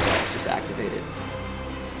teleport spell just activated.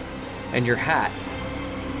 And your hat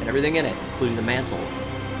and everything in it, including the mantle,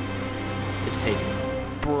 is taken.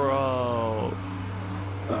 Bro.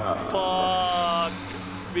 Fuck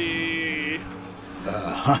me.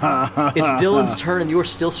 It's Dylan's turn, and you are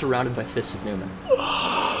still surrounded by fists of Newman.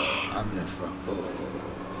 I'm gonna fuck.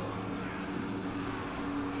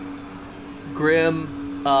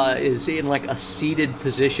 Grim is in like a seated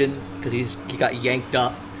position because he got yanked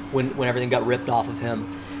up when everything got ripped off of him,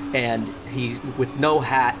 and he's with no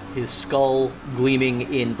hat, his skull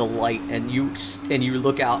gleaming in the light, and you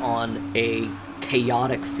look out on a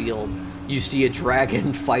chaotic field. You see a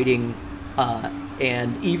dragon fighting,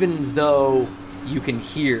 and even though you can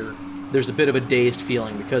hear, there's a bit of a dazed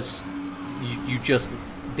feeling because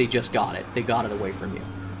they just got it. They got it away from you.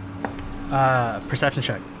 Perception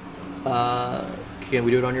check. Can we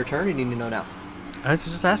do it on your turn? You need to know now. I was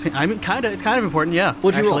just asking. I mean, it's kind of important, yeah.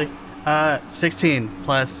 What'd you roll? 16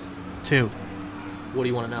 plus 2. What do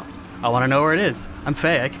you want to know? I want to know where it is. I'm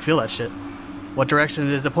Faye. I can feel that shit. What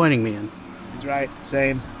direction is it pointing me in? He's right.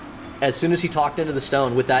 Same. As soon as he talked into the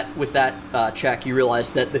stone with that check, you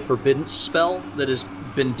realize that the forbidden spell that has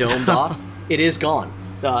been domed off, it is gone.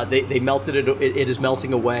 They melted it. It is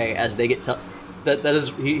melting away as they get. That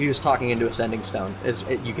is he was talking into ascending stone, as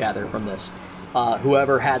you gather from this.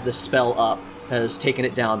 Whoever had the spell up has taken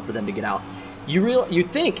it down for them to get out. You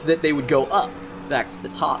think that they would go up back to the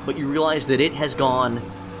top, but you realize that it has gone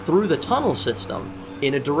through the tunnel system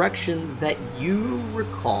in a direction that you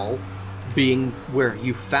recall being where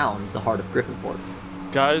you found the heart of Griffinport.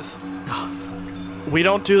 Guys, we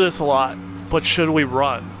don't do this a lot, but should we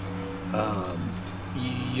run?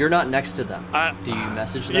 You're not next to them. Do you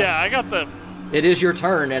message them? Yeah, I got the... It is your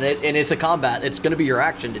turn, and it's a combat. It's going to be your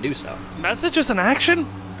action to do so. Message is an action?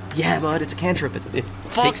 Yeah, but it's a cantrip. It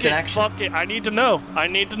takes an action. Fuck it. I need to know.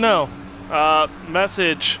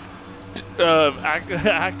 Message.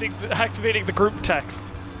 Activating the group text.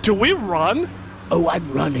 Do we run? Oh, I'm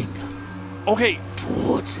running Okay.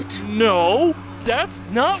 towards it. No, that's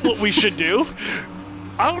not what we should do.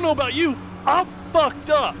 I don't know about you. I'm fucked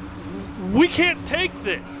up. We can't take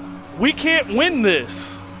this. We can't win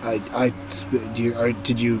this.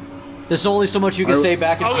 Did you? There's only so much you can say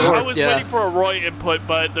back and forth. I was waiting for a Roy input,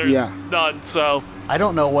 but there's none, so...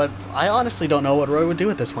 I honestly don't know what Roy would do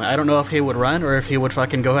at this point. I don't know if he would run or if he would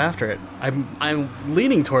fucking go after it. I'm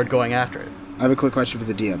leaning toward going after it. I have a quick question for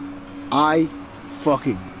the DM. I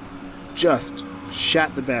fucking just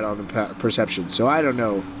shat the bed on perception, so I don't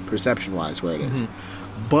know perception-wise where it is.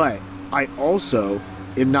 Mm-hmm. But I also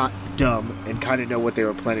am not dumb and kind of know what they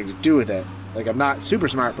were planning to do with it. Like, I'm not super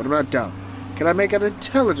smart, but I'm not dumb. Can I make an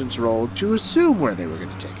intelligence roll to assume where they were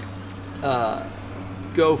going to take it?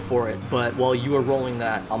 Go for it, but while you are rolling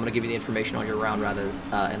that, I'm going to give you the information on your round rather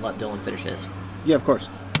and let Dylan finish his. Yeah, of course.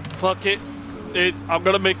 Fuck it. I'm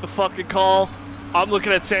going to make the fucking call. I'm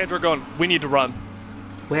looking at Sandra going, we need to run.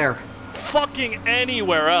 Where? Fucking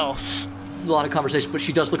anywhere else. A lot of conversation, but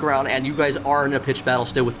she does look around, and you guys are in a pitched battle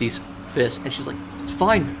still with these fists, and she's like,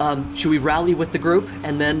 fine, should we rally with the group,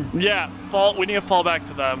 and then... Yeah, we need to fall back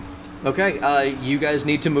to them. Okay, you guys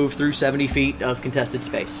need to move through 70 feet of contested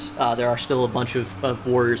space. There are still a bunch of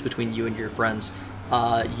warriors between you and your friends.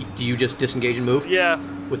 Do you just disengage and move? Yeah.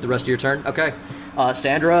 With the rest of your turn? Okay.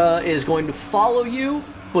 Sandra is going to follow you,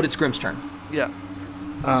 but it's Grim's turn. Yeah.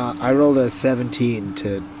 I rolled a 17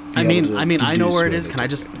 to... I know where it is. Can I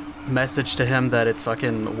just message to him that it's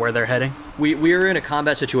fucking where they're heading? We are in a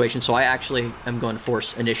combat situation, so I actually am going to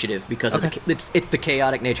force initiative because of it's the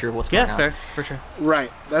chaotic nature of what's going on. Yeah, fair, for sure.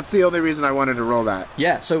 Right. That's the only reason I wanted to roll that.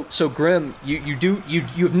 Yeah. So Grim, you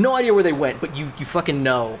have no idea where they went, but you fucking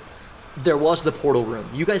know there was the portal room.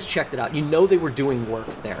 You guys checked it out. You know they were doing work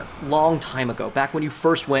there long time ago, back when you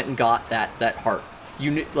first went and got that heart. You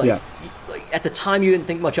knew, like at the time you didn't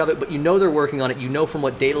think much of it, but you know they're working on it. You know from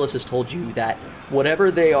what Daedalus has told you that whatever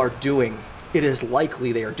they are doing, it is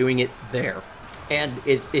likely they are doing it there, and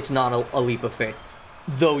it's not a leap of faith.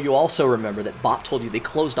 Though you also remember that Bop told you they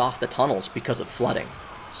closed off the tunnels because of flooding.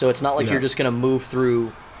 So it's not like you're just going to move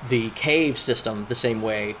through the cave system the same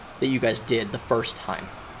way that you guys did the first time.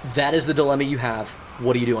 That is the dilemma you have.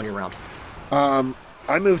 What do you do on your round?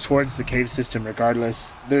 I move towards the cave system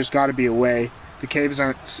regardless. There's got to be a way. The caves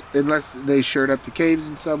aren't, unless they shored up the caves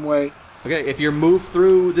in some way. Okay, if you're moved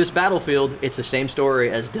through this battlefield, it's the same story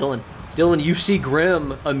as Dylan. Dylan, you see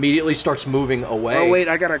Grim immediately starts moving away. Oh, wait,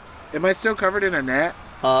 am I still covered in a net?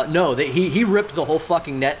 No, he ripped the whole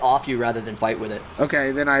fucking net off you rather than fight with it.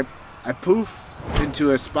 Okay, then I poof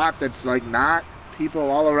into a spot that's like not people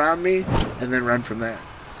all around me, and then run from there.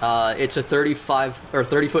 It's a 35 or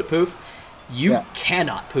 30-foot poof. You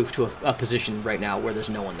cannot poof to a position right now where there's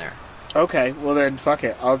no one there. Okay, well then, fuck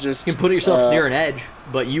it. I'll just... You can put yourself near an edge,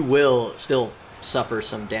 but you will still suffer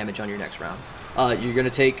some damage on your next round. You're going to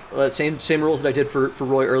take... same rules that I did for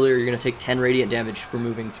Roy earlier. You're going to take 10 radiant damage for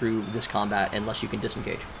moving through this combat unless you can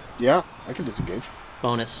disengage. Yeah, I can disengage.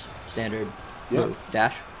 Bonus, standard, Yeah. move,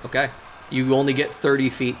 dash. Okay. You only get 30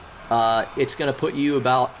 feet. It's going to put you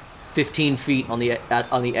about 15 feet on the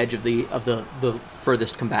edge of the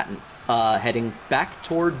furthest combatant, heading back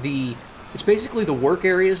toward the... It's basically the work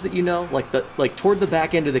areas that you know, like toward the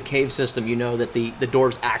back end of the cave system. You know that the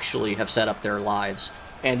dwarves actually have set up their lives,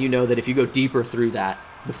 and you know that if you go deeper through that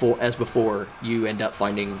before, you end up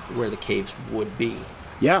finding where the caves would be.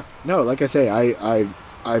 Yeah, no, like I say,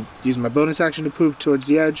 I use my bonus action to poof towards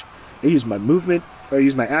the edge. I use my movement, or I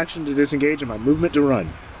use my action to disengage, and my movement to run.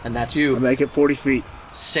 And that's you. I make it 40 feet.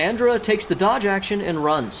 Sandra takes the dodge action and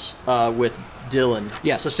runs with Dylan.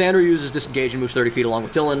 Yeah, so Sandra uses disengage and moves 30 feet along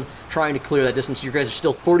with Dylan, trying to clear that distance. You guys are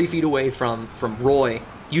still 40 feet away from Roy.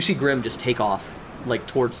 You see Grim just take off, like,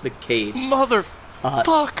 towards the caves.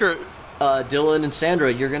 Motherfucker! Dylan and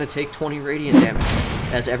Sandra, you're going to take 20 radiant damage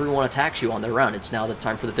as everyone attacks you on their round. It's now the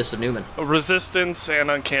time for the Fist of Newman. Resistance and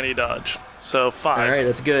uncanny dodge. So 5. All right,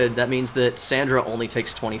 that's good. That means that Sandra only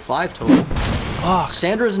takes 25 total.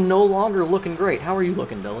 Sandra's no longer looking great. How are you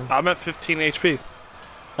looking, Dylan? I'm at 15 HP.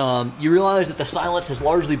 You realize that the silence has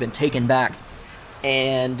largely been taken back.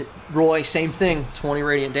 And Roy, same thing, 20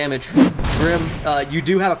 radiant damage. Grim, you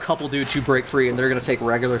do have a couple dudes who break free, and they're going to take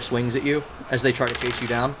regular swings at you as they try to chase you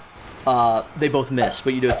down. They both miss,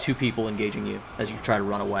 but you do have 2 people engaging you as you try to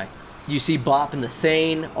run away. You see Bop and the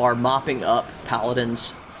Thane are mopping up paladins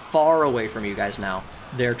far away from you guys now.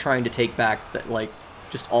 They're trying to take back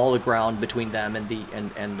just all the ground between them and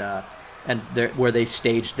where they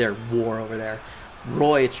staged their war over there.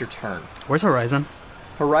 Roy, it's your turn. Where's Horizon?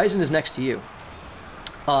 Horizon is next to you.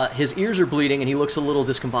 His ears are bleeding and he looks a little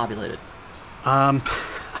discombobulated.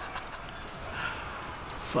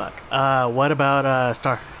 Fuck. What about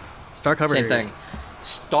Star? Star covered Same her ears. thing.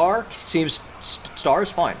 Star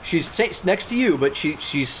is fine. She's next to you, but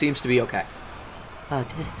she seems to be okay.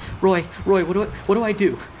 Roy, what do I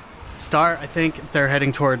do? Star, I think they're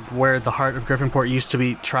heading toward where the heart of Griffinport used to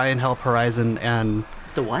be. Try and help Horizon, and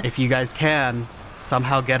The what? if you guys can,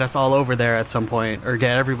 somehow get us all over there at some point, or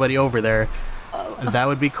get everybody over there, that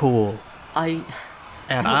would be cool. I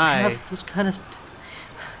And don't I have those kind of...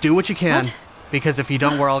 do what you can, What? because if you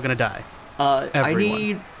don't, we're all gonna die. I Everyone.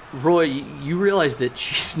 need... Roy, you realize that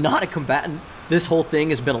she's not a combatant. This whole thing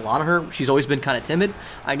has been a lot on her. She's always been kind of timid.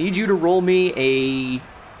 I need you to roll me a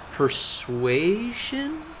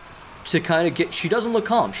persuasion to kind of get... She doesn't look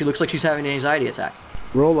calm. She looks like she's having an anxiety attack.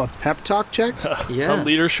 Roll a pep talk check? Yeah. A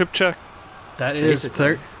leadership check. That is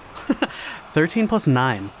Basically. 13 plus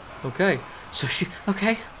 9. Okay. So she...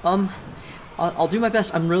 Okay. I'll do my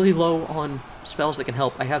best. I'm really low on spells that can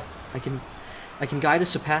help. I can guide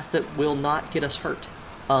us a path that will not get us hurt.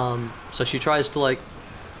 So she tries to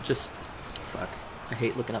fuck. I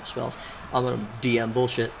hate looking up spells. I'm gonna DM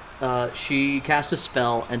bullshit. She casts a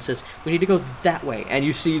spell and says, "We need to go that way." And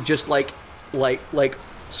you see just like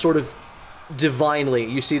sort of divinely,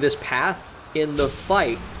 you see this path in the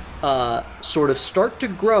fight sort of start to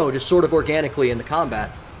grow just sort of organically in the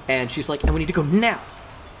combat. And she's like, "And we need to go now."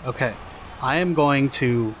 Okay. I am going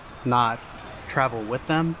to not travel with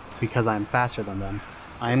them because I'm faster than them.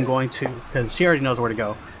 I am going to, because she already knows where to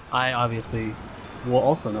go. I obviously will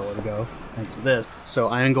also know where to go, thanks to this. So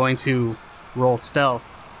I am going to roll stealth,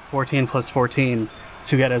 14 plus 14,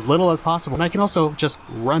 to get as little as possible. And I can also just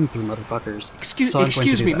run through motherfuckers. Excuse So I'm going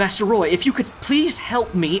to me, do that. Master Roy. If you could please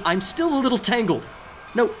help me, I'm still a little tangled.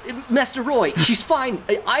 No, Master Roy, she's fine.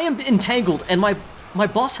 I am entangled, and my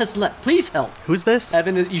boss has left. Please help. Who's this?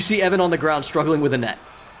 You see Evan on the ground struggling with a net.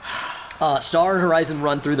 Star and Horizon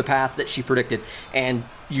run through the path that she predicted, and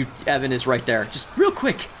Evan is right there. Just real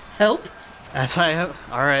quick, help. As I have.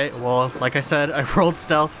 Alright, well, like I said, I rolled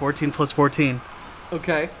stealth, 14 plus 14.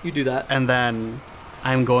 Okay, you do that. And then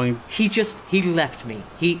I'm going. He left me.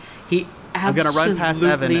 He I'm gonna run past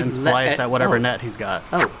Evan and slice at whatever net he's got.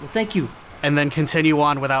 Oh, well, thank you. And then continue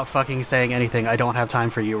on without fucking saying anything. I don't have time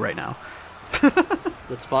for you right now.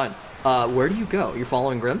 That's fine. Where do you go? You're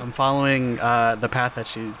following Grim? I'm following the path that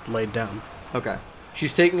she laid down. Okay.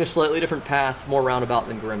 She's taking a slightly different path, more roundabout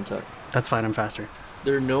than Grim took. That's fine, I'm faster.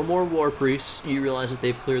 There are no more war priests. You realize that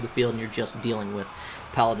they've cleared the field and you're just dealing with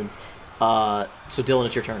paladins. So Dylan,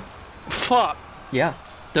 it's your turn. Fuck. Yeah.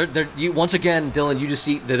 Once again, Dylan, you just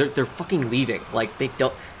see they're fucking leaving. Like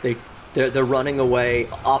they're running away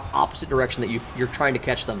opposite direction that you're trying to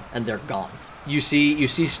catch them, and they're gone. You see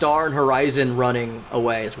Star and Horizon running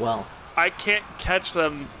away as well. I can't catch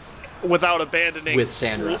them without abandoning. With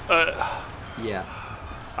Sandra. Yeah.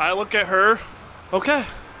 I look at her. Okay.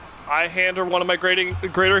 I hand her one of my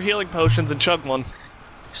greater healing potions and chug one.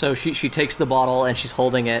 So she takes the bottle and she's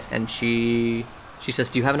holding it, and she says,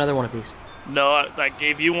 "Do you have another one of these?" No, I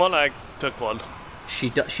gave you one. I took one. She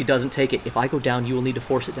doesn't take it. If I go down, you will need to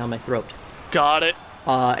force it down my throat. Got it.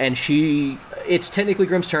 And it's technically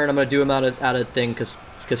Grim's turn. I'm gonna do him out of thing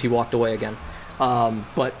because he walked away again.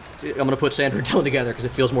 But I'm gonna put Sandra and Dylan together because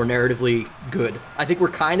it feels more narratively good. I think we're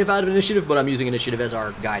kind of out of initiative, but I'm using initiative as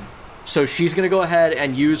our guide. So she's gonna go ahead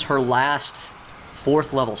and use her last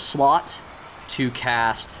 4th level slot to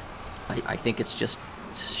cast. I think it's just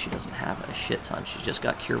she doesn't have a shit ton. She's just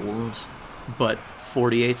got Cure Wounds, but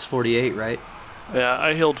 48's 48, right? Yeah,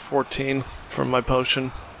 I healed 14 from my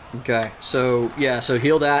potion. Okay, so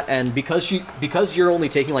heal that, and because you're only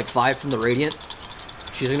taking like 5 from the Radiant,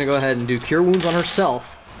 she's gonna go ahead and do Cure Wounds on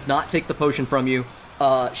herself, not take the potion from you.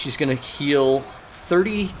 She's gonna heal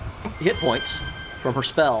 30 hit points from her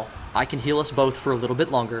spell. I can heal us both for a little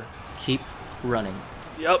bit longer. Keep running.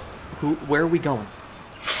 Yep. Where are we going?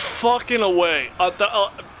 Fucking away.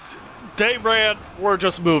 They ran. We're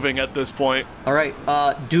just moving at this point. All right.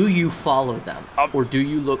 Do you follow them, or do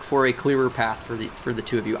you look for a clearer path for the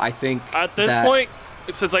two of you? I think at this point,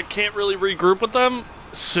 since I can't really regroup with them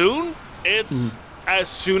soon, it's as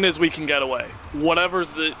soon as we can get away.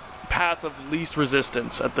 Whatever's the path of least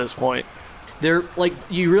resistance at this point. They're like,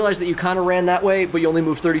 you realize that you kind of ran that way, but you only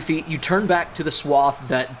moved 30 feet. You turn back to the swath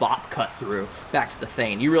that Bop cut through, back to the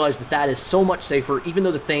Thane. You realize that is so much safer, even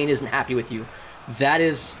though the Thane isn't happy with you. That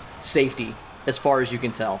is safety, as far as you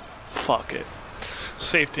can tell. Fuck it.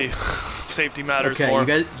 Safety matters more.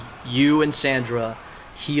 Okay, you and Sandra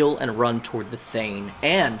heal and run toward the Thane,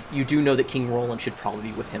 and you do know that King Roland should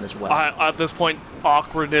probably be with him as well. At this point,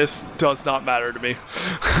 awkwardness does not matter to me.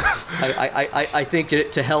 I think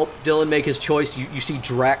to help Dylan make his choice, you see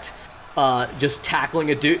Drekt just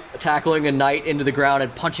tackling a knight into the ground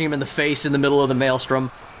and punching him in the face in the middle of the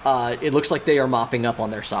maelstrom. It looks like they are mopping up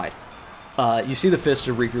on their side. You see the fists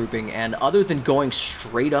are regrouping, and other than going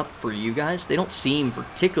straight up for you guys, they don't seem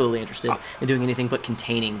particularly interested in doing anything but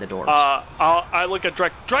containing the doors. I look at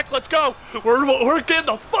Drekt. Drekt, let's go! We're getting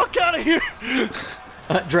the fuck out of here!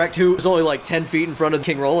 Drekt, who is only like 10 feet in front of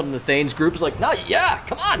King Roland and the Thane's group, is like, "No, yeah,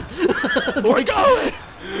 come on! We're going!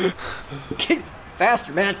 Get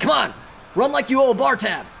faster, man, come on! Run like you owe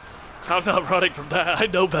Bartab!" I'm not running from that. I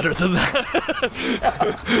know better than that.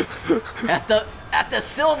 At the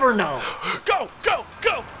Silver Gnome. Go!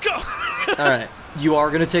 All right, you are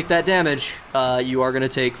gonna take that damage. You are gonna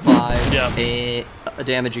take 5 a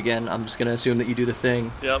damage again. I'm just gonna assume that you do the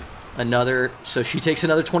thing. Yep. So she takes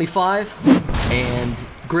another 25. And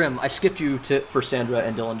Grim, I skipped you for Sandra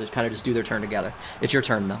and Dylan to kind of just do their turn together. It's your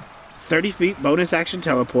turn though. 30 feet bonus action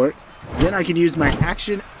teleport. Then I can use my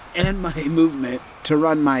action and my movement to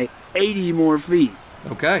run my 80 more feet.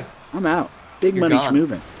 Okay. I'm out. Big You're money's gone.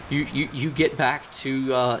 moving. You get back to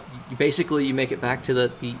you make it back to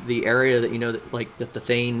the area that you know that the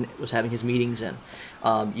Thane was having his meetings in.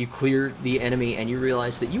 You clear the enemy and you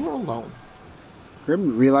realize that you are alone.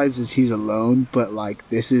 Grim realizes he's alone, but like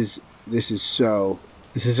this is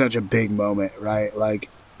such a big moment, right? Like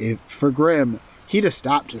if for Grim, he'd have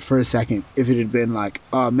stopped it for a second if it had been like,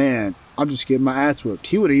 "Oh man, I'm just getting my ass whooped."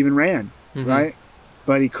 He would have even ran, right?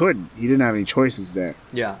 But he couldn't. He didn't have any choices there.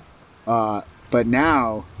 Yeah. But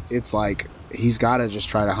now it's like he's got to just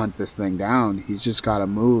try to hunt this thing down. He's just got to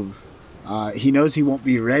move. He knows he won't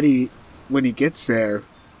be ready when he gets there,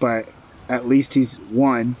 but at least he's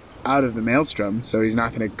out of the maelstrom, so he's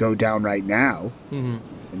not going to go down right now. And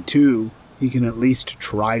 2, he can at least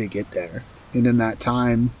try to get there. And in that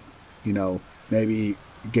time, maybe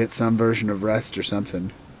get some version of rest or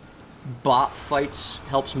something. Bop fights,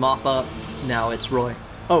 helps mop up. Now it's Roy.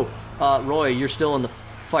 Oh, Roy, you're still in the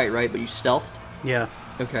fight, right? But you stealthed? Yeah.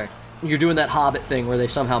 Okay. You're doing that Hobbit thing where they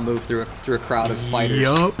somehow move through a crowd of fighters.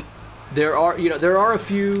 Yup. There are a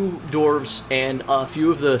few dwarves and a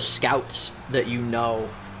few of the scouts that you know,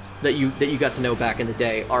 that you got to know back in the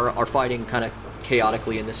day are fighting kind of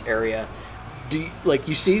chaotically in this area.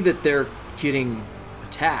 You see that they're getting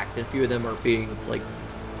attacked, and a few of them are being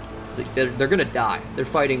they're gonna die. They're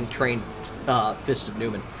fighting trained Fists of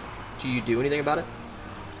Newman. Do you do anything about it?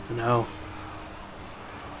 No.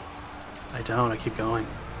 I don't. I keep going.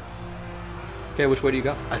 Okay, which way do you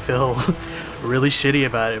go? I feel really shitty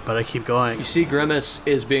about it, but I keep going. You see Grimace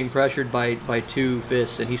is being pressured by two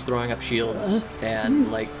fists, and he's throwing up shields and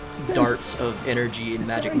darts of energy and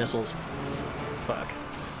magic missiles. Fuck.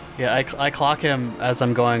 Yeah, I clock him as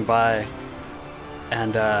I'm going by,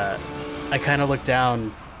 and I kind of look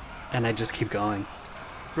down, and I just keep going.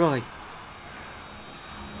 Roy,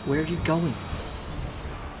 where are you going?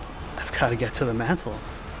 I've got to get to the mantle.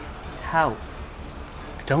 How?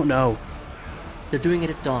 I don't know. They're doing it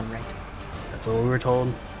at dawn, right? That's what we were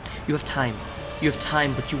told. You have time. You have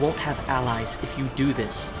time, but you won't have allies if you do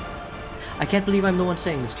this. I can't believe I'm the one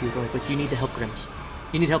saying this to you, Roy, but you need to help Grimace.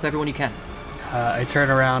 You need to help everyone you can. I turn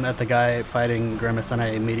around at the guy fighting Grimace, and I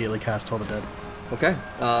immediately cast Toll the Dead. Okay.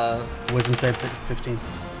 Wisdom save 15.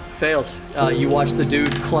 Fails. You watch the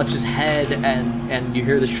dude clutch his head, and you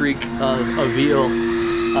hear the shriek of Veal,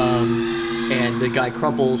 and the guy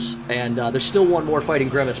crumples, and there's still one more fighting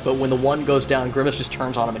Grimace, but when the one goes down, Grimace just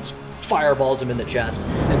turns on him and just fireballs him in the chest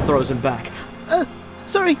and throws him back.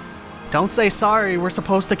 Sorry. Don't say sorry. We're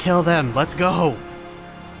supposed to kill them. Let's go.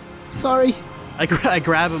 Sorry. I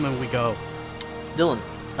grab him and we go. Dylan,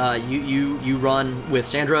 you run with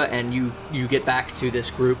Sandra, and you get back to this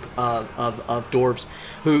group of dwarves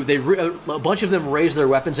who a bunch of them raise their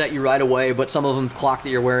weapons at you right away, but some of them clock that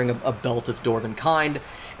you're wearing a belt of dwarven kind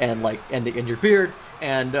and your beard,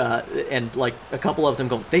 and a couple of them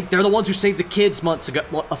go, they're the ones who saved the kids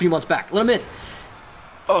a few months back. Let them in.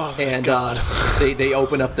 Oh, and God. They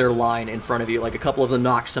open up their line in front of you. Like a couple of them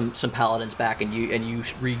knock some paladins back, and you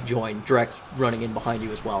rejoin, direct running in behind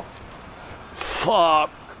you as well.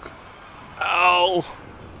 Fuck. Ow.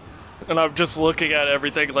 And I'm just looking at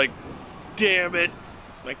everything like, damn it.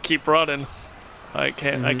 I keep running. I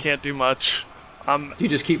can't do much. Do you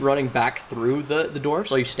just keep running back through the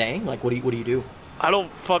dwarves? Are you staying? Like, what do you do? I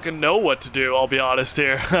don't fucking know what to do, I'll be honest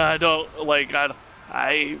here.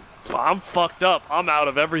 I'm fucked up. I'm out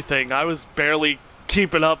of everything. I was barely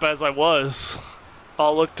keeping up as I was.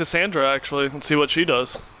 I'll look to Sandra, actually, and see what she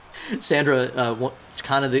does. Sandra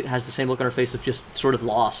kind of has the same look on her face of just sort of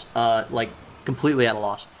loss, completely at a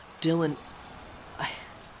loss. Dylan,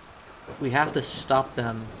 we have to stop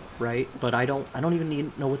them, right? But I don't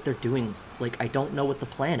even know what they're doing. I don't know what the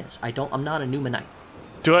plan is. I'm not a Numenite.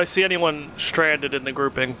 Do I see anyone stranded in the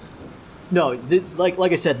grouping? No,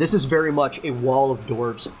 like I said, this is very much a wall of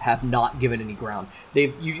dwarves have not given any ground.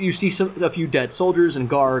 You see a few dead soldiers and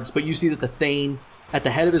guards, but you see that the Thane, at the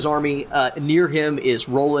head of his army, near him is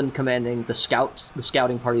Roland commanding the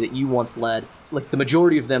scouting party that you once led. The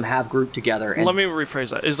majority of them have grouped together. And let me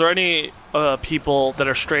rephrase that. Is there any people that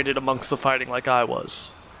are stranded amongst the fighting like I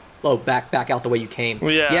was? Oh, back out the way you came.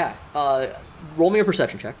 Yeah. Yeah. Roll me a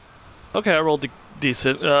perception check. Okay, I rolled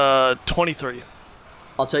decent. 23.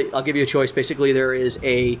 I'll give you a choice. Basically, there is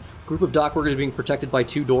a group of dock workers being protected by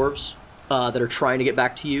two dwarves that are trying to get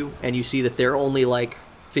back to you, and you see that they're only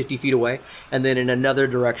 50 feet away. And then in another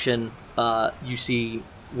direction, you see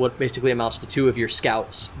what basically amounts to two of your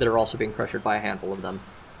scouts that are also being pressured by a handful of them.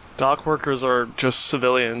 Dock workers are just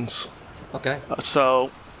civilians. Okay.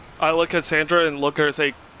 So I look at Sandra and look at her and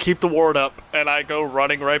say, keep the ward up, and I go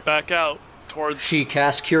running right back out towards... She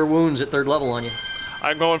casts Cure Wounds at 3rd level on you.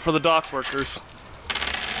 I'm going for the dock workers.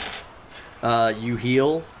 You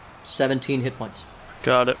heal 17 hit points.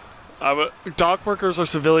 Got it. Dock workers are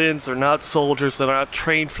civilians. They're not soldiers. They're not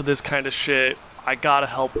trained for this kind of shit. I gotta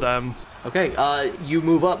help them. Okay. You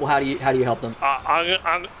move up. Well, how do you help them?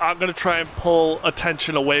 I'm gonna try and pull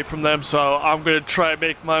attention away from them. So I'm gonna try and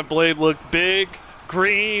make my blade look big,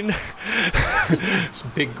 green. This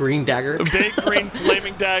big green dagger. A big green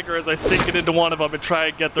flaming dagger as I sink it into one of them and try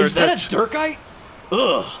and get their attention. Is that a Durkite?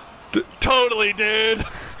 Ugh. Totally, dude.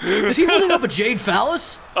 Is he holding up a jade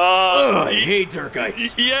phallus? I hate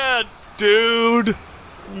Durkites. Yeah, dude.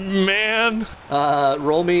 Man.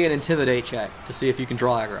 Roll me an intimidate check to see if you can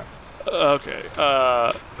draw aggro. Okay.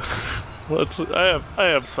 I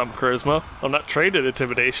have some charisma. I'm not trained in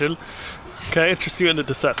intimidation. Can I interest you into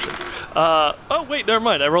deception? Oh wait, never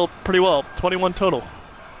mind. I rolled pretty well. 21 total.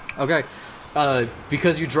 Okay.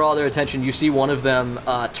 Because you draw their attention, you see one of them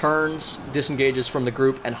turns, disengages from the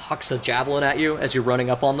group, and hucks a javelin at you as you're running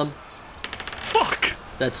up on them. Fuck.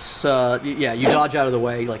 That's, yeah, you dodge out of the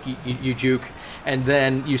way, you juke, And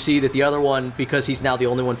then you see that the other one, because he's now the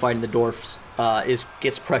only one fighting the dwarfs,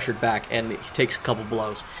 gets pressured back and he takes a couple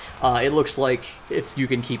blows. It looks like if you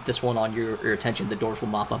can keep this one on your attention, the dwarf will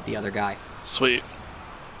mop up the other guy. Sweet.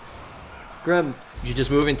 Grim, you just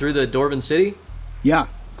moving through the Dwarven city? Yeah,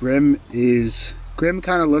 Grim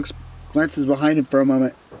kind of glances behind him for a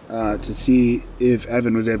moment to see if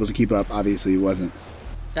Evan was able to keep up. Obviously, he wasn't.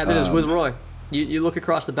 Evan is with Roy. You look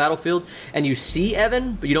across the battlefield and you see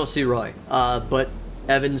Evan, but you don't see Roy. But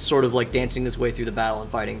Evan's sort of like dancing his way through the battle and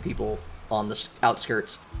fighting people on the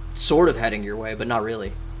outskirts. Sort of heading your way, but not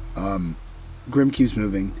really. Grim keeps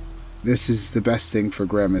moving. This is the best thing for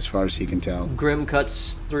Grim as far as he can tell. Grim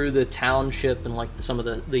cuts through the township and like some of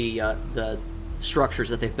the structures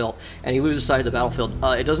that they've built, and he loses sight of the battlefield.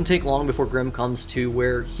 It doesn't take long before Grim comes to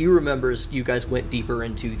where he remembers you guys went deeper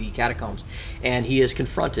into the catacombs, and he is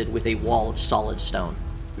confronted with a wall of solid stone.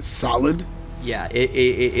 Solid? Yeah,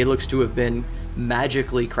 it looks to have been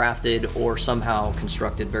magically crafted or somehow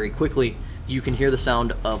constructed very quickly. You can hear the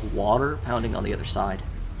sound of water pounding on the other side.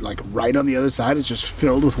 Like right on the other side, it's just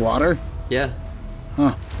filled with water? Yeah.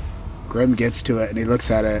 Huh. Grim gets to it and he looks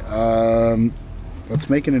at it. Let's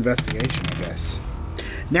make an investigation, I guess.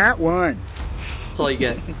 Nat 1. That's all you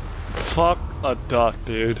get. Fuck a duck,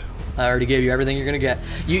 dude. I already gave you everything you're gonna get.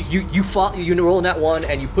 You roll in that one,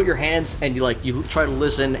 and you put your hands, and you try to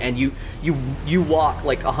listen, and you walk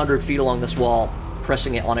like 100 feet along this wall,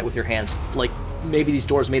 pressing it on it with your hands, like maybe these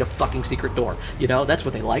doors made a fucking secret door. You know, that's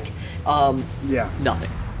what they like. Yeah. Nothing.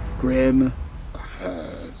 Grim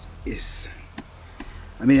is.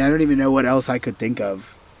 I mean, I don't even know what else I could think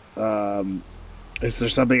of. Is there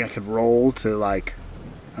something I could roll to like,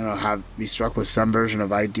 I don't know, be struck with some version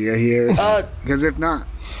of idea here? Because if not,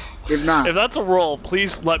 if that's a roll,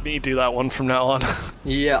 please let me do that one from now on.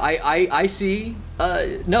 Yeah, I see.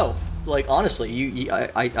 No, like honestly,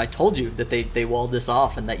 I told you that they walled this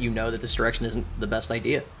off, and that you know that this direction isn't the best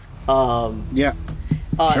idea. Yeah.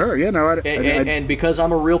 Sure. Yeah. No. And because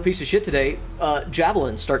I'm a real piece of shit today,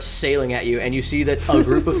 javelin starts sailing at you, and you see that a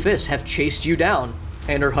group of fists have chased you down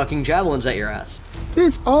and are hucking javelins at your ass.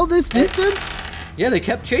 It's all this distance? Yeah, they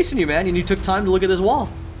kept chasing you, man, and you took time to look at this wall.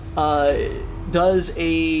 Does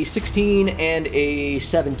a 16 and a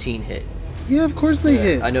 17 hit? Yeah, of course they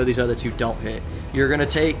hit. I know these other two don't hit. You're gonna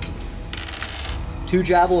take 2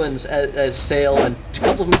 javelins as sail, and a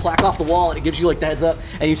couple of them clack off the wall, and it gives you like the heads up,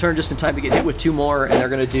 and you turn just in time to get hit with 2 more, and they're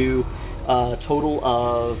gonna do a total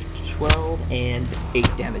of 12 and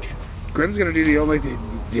 8 damage. Grim's gonna do the only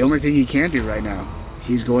thing he can do right now.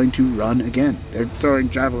 He's going to run again. They're throwing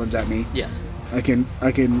javelins at me. Yes. I can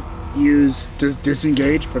use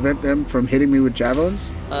disengage, prevent them from hitting me with javelins.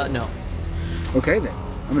 No. Okay then.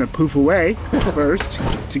 I'm gonna poof away first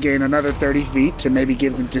to gain another 30 feet to maybe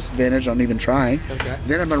give them disadvantage on even trying. Okay.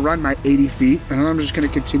 Then I'm gonna run my 80 feet, and I'm just gonna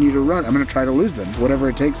continue to run. I'm gonna try to lose them, whatever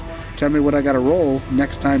it takes. Tell me what I gotta roll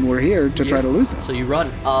next time we're here to try to lose them. So you run.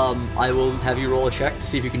 I will have you roll a check to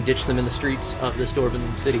see if you can ditch them in the streets of this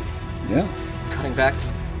Dwarven city. Yeah. Cutting back to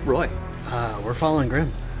Roy. We're following Grim.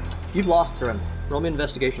 You've lost Grim. Roll me an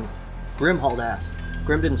investigation. Grim hauled ass.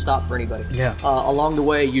 Grim didn't stop for anybody. Yeah. Along the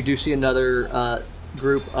way, you do see another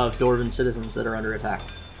group of Dwarven citizens that are under attack.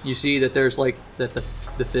 You see that there's like that the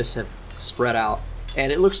fists have spread out,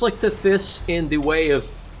 and it looks like the fists, in the way of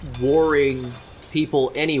warring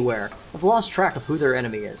people anywhere, have lost track of who their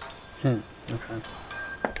enemy is. Okay.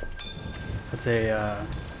 That's a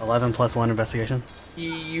 11 plus 1 investigation.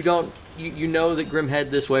 You know that Grim head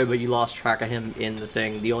this way, but you lost track of him in the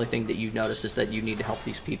thing. The only thing that you notice is that you need to help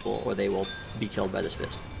these people, or they will be killed by this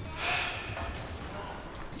fist.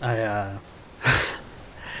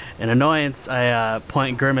 In annoyance, I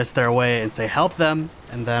point Grimace their way and say, help them,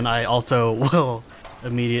 and then I also will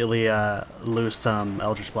immediately loose some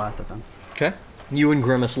Eldritch Blast at them. Okay. You and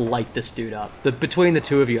Grimace light this dude up. Between the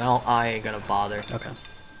two of you, I ain't gonna bother. Okay.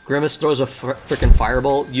 Grimace throws a frickin'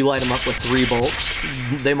 firebolt. You light him up with 3 bolts.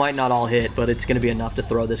 They might not all hit, but it's gonna be enough to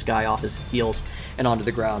throw this guy off his heels and onto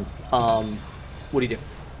the ground. What do you do?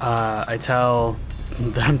 I tell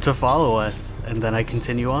them to follow us, and then I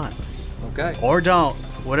continue on. Okay. Or don't.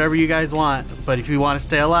 Whatever you guys want. But if you want to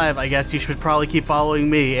stay alive, I guess you should probably keep following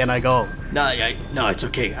me, and I go. No, it's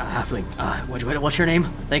okay. Halfling. What's your name?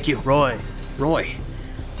 Thank you. Roy. Roy.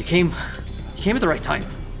 You came at the right time.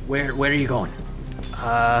 Where are you going?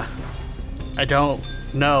 I don't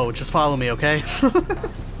know. Just follow me, okay?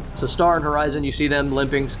 So Star and Horizon, you see them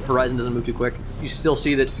limping. Horizon doesn't move too quick. You still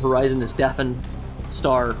see that Horizon is deafened.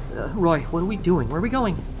 Star, Roy, what are we doing? Where are we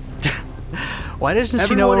going? Why doesn't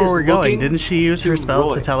she know where we're going? Didn't she use her spell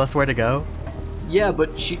Roy to tell us where to go? Yeah,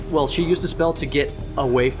 but she used a spell to get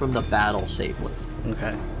away from the battle safely.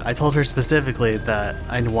 Okay. I told her specifically that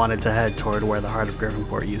I wanted to head toward where the Heart of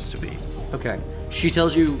Gryffindor used to be. Okay. She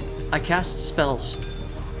tells you, I cast spells.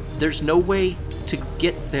 There's no way to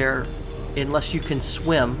get there unless you can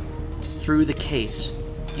swim through the caves.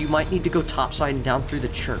 You might need to go topside and down through the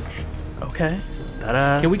church. Okay.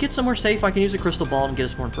 That, Can we get somewhere safe? I can use a crystal ball and get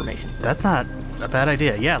us more information. That's not a bad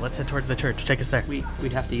idea. Yeah, let's head towards the church. Take us there.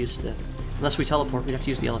 We'd have to use unless we teleport, we'd have to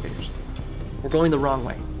use the elevators. We're going the wrong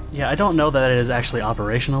way. Yeah, I don't know that it is actually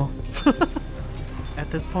operational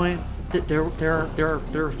at this point. There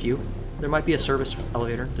are a few. There might be a service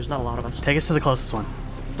elevator. There's not a lot of us. Take us to the closest one.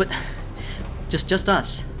 But just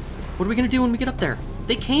us. What are we gonna do when we get up there?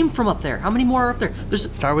 They came from up there. How many more are up there?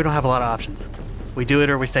 Star, we don't have a lot of options. We do it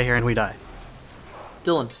or we stay here and we die.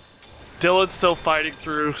 Dylan. Dylan's still fighting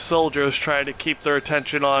through soldiers trying to keep their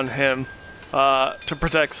attention on him to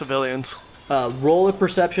protect civilians. Roll a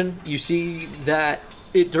perception. You see that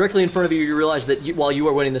directly in front of you, you realize that while you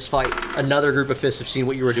are winning this fight, another group of fists have seen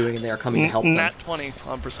what you were doing and they are coming to help them. Nat 20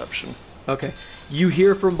 on perception. Okay. You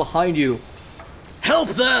hear from behind you, help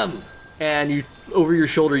them! And you, over your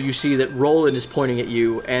shoulder, you see that Roland is pointing at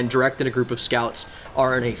you, and Direct and a group of scouts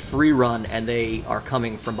are in a free run, and they are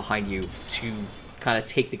coming from behind you to kind of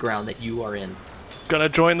take the ground that you are in. Gonna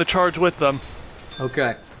join the charge with them.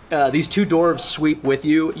 Okay. These two dwarves sweep with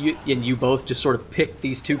you, and you both just sort of pick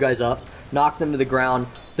these two guys up, knock them to the ground.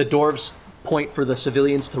 The dwarves point for the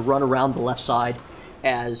civilians to run around the left side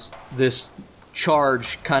as this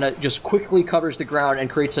charge kind of just quickly covers the ground and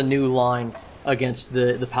creates a new line against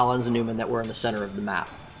the Paladins of Newman that were in the center of the map.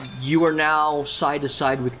 You are now side to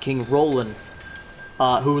side with King Roland,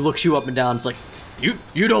 who looks you up and down. It's like,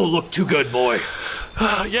 you don't look too good, boy.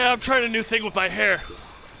 Yeah, I'm trying a new thing with my hair.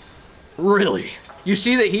 Really? You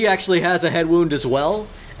see that he actually has a head wound as well,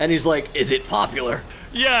 and he's like, is it popular?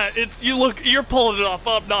 Yeah, you're pulling it off.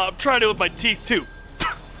 I'm trying it with my teeth too.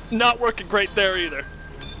 Not working great there either.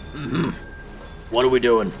 Mm-hmm. What are we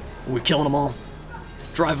doing? Are we killing them all?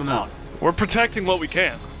 Drive them out. We're protecting what we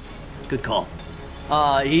can. Good call.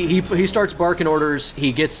 He starts barking orders.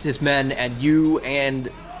 He gets his men, and you and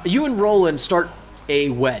Roland start a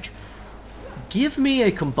wedge. Give me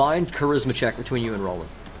a combined charisma check between you and Roland.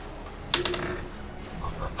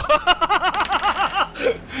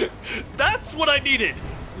 That's what I needed.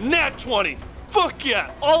 Nat 20. Fuck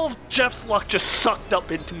yeah. All of Jeff's luck just sucked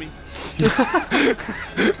up into me.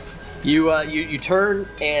 You turn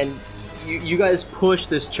and you guys push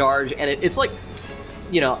this charge, and it's like,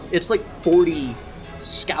 it's like 40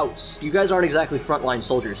 scouts. You guys aren't exactly frontline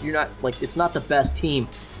soldiers. You're not it's not the best team,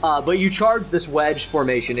 but you charge this wedge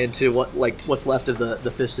formation into what's left of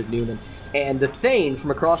the Fists of Newman. And the Thane from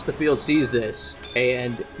across the field sees this,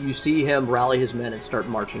 and you see him rally his men and start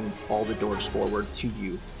marching all the dwarves forward to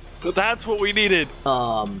you. But that's what we needed.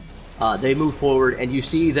 They move forward, and you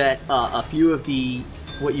see that a few of the,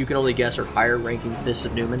 what you can only guess are higher-ranking Fists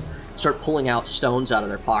of Newman, start pulling out stones out of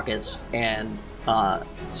their pockets and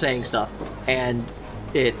saying stuff. And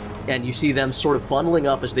you see them sort of bundling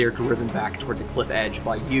up as they are driven back toward the cliff edge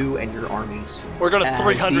by you and your armies. We're gonna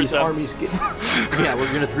 300 these them. Armies get, yeah,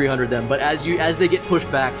 we're gonna 300 them. But as they get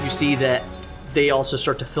pushed back, you see that they also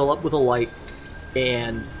start to fill up with a light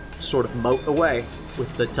and sort of moat away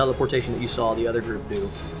with the teleportation that you saw the other group do.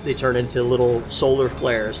 They turn into little solar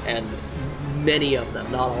flares, and many of them,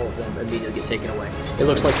 not all of them, immediately get taken away. It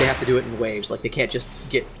looks like they have to do it in waves, like they can't just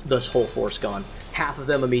get this whole force gone. Half of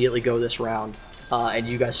them immediately go this round. And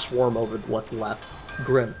you guys swarm over what's left.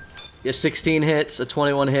 Grim. A 16 hits, a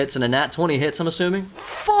 21 hits, and a nat 20 hits, I'm assuming?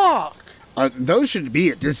 Fuck! Those should be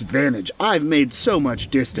at disadvantage. I've made so much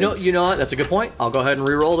distance. You know what? That's a good point. I'll go ahead and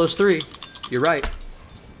re-roll those 3. You're right.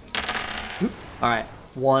 Alright.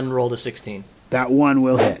 1 rolled a 16. That one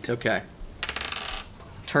will hit. Okay.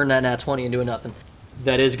 Turn that nat 20 into a nothing.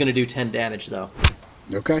 That is going to do 10 damage, though.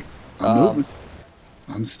 Okay. I'm moving.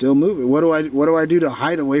 I'm still moving. What do I do to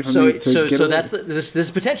hide away from you? So that's this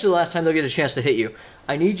is potentially the last time they'll get a chance to hit you.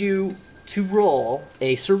 I need you to roll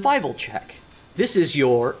a survival check. This is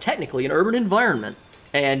technically an urban environment,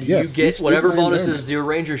 and yes, you get whatever bonuses your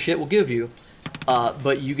ranger shit will give you.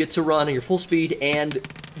 But you get to run at your full speed and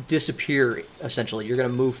disappear. Essentially, you're going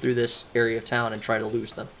to move through this area of town and try to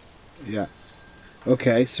lose them. Yeah.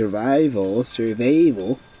 Okay. Survival. This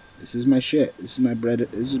is my shit. This is my bread.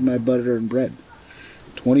 This is my butter and bread.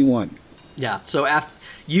 21. Yeah, so after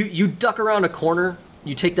you duck around a corner,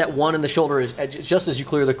 you take that one in the shoulder just as you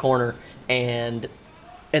clear the corner, and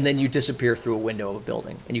then you disappear through a window of a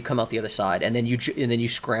building, and you come out the other side, and then you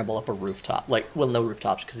scramble up a rooftop. No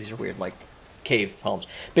rooftops because these are weird cave homes.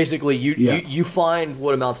 Basically, you find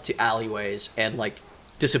what amounts to alleyways and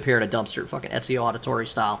disappear in a dumpster, fucking Ezio Auditore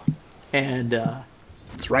style, and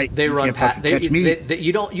That's right. They you run can't past. fucking catch me.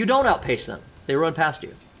 You don't outpace them. They run past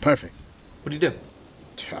you. Perfect. What do you do?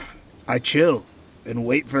 I chill and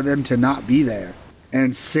wait for them to not be there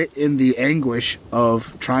and sit in the anguish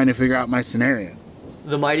of trying to figure out my scenario.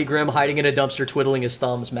 The Mighty Grim hiding in a dumpster, twiddling his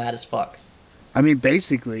thumbs, mad as fuck. I mean,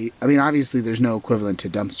 obviously there's no equivalent to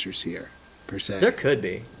dumpsters here, per se. There could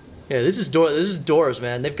be. Yeah, this is doors,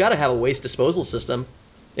 man. They've got to have a waste disposal system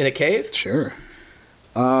in a cave. Sure.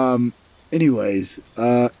 Anyways,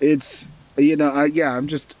 it's,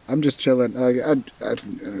 I'm just chilling. I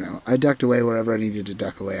don't know. I ducked away wherever I needed to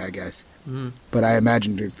duck away, I guess. Mm. But I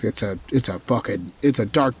imagined it's a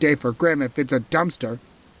dark day for Grim if it's a dumpster.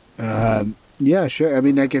 Yeah, sure. I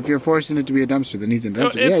mean, like, if you're forcing it to be a dumpster, then he's a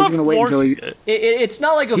dumpster. No, he's gonna wait until he. It's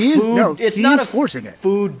not like a He food. is, no, it's he not is a forcing it.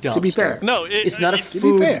 food dumpster. To be fair. No, it's not a be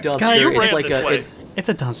food fair. dumpster. Guys, You it's ran like this way. It's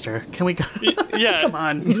a dumpster. Can we go? Yeah. Come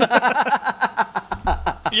on. You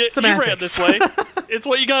ran Semantics. this way. It's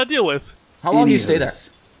what you gotta deal with. How long do you stay there?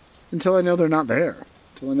 Idiots. Until I know they're not there.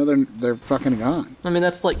 Until I know they're fucking gone. I mean,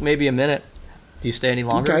 that's like maybe a minute. Do you stay any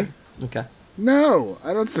longer? Okay. Okay. No,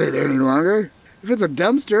 I don't stay there any longer. If it's a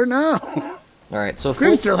dumpster, no. All right. So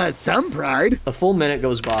Grim still has some pride. a full minute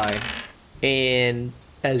goes by, and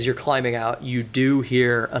as you're climbing out, you do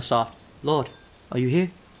hear a soft, "Lord, are you here?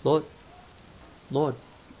 Lord, Lord,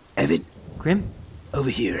 Evan, Grim." over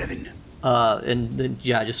here, Evan. And then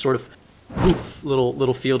just sort of, poof,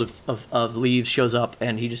 little field of leaves shows up,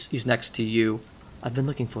 and he's next to you. I've been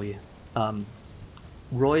looking for you.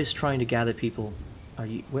 Roy's trying to gather people.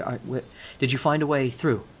 Where did you find a way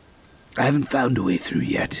through? I haven't found a way through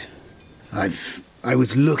yet. I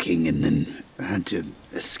was looking and then had to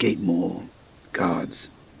escape more guards.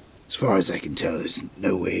 As far as I can tell, there's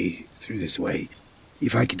no way through this way.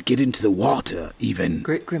 If I could get into the water, even...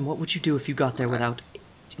 Great Grim, what would you do if you got there without...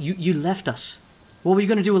 You left us. What were you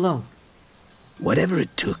going to do alone? Whatever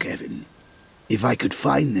it took, Evan. If I could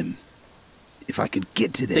find them. If I could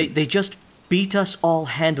get to them. They just beat us all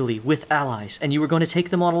handily with allies, and you were going to take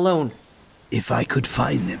them on alone. If I could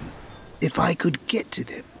find them. If I could get to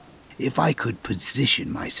them. If I could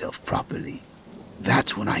position myself properly.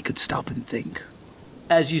 That's when I could stop and think.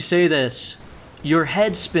 As you say this, your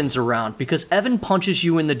head spins around because Evan punches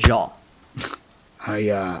you in the jaw.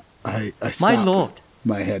 I stop My lord,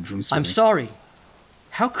 my head from spinning. I'm sorry.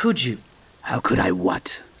 How could you? How could I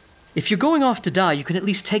what? If you're going off to die, you can at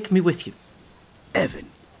least take me with you. Evan,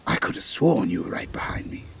 I could have sworn you were right behind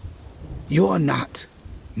me. You're not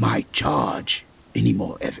my charge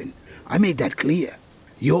anymore, Evan. I made that clear.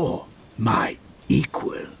 You're my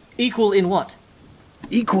equal. Equal in what?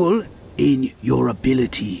 Equal in your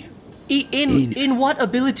ability. In what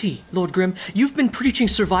ability, Lord Grim? You've been preaching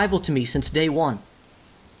survival to me since day one.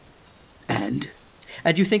 And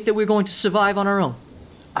And you think that we're going to survive on our own?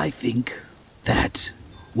 I think that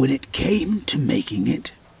when it came to making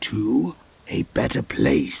it to a better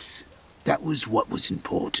place, that was what was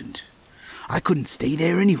important. I couldn't stay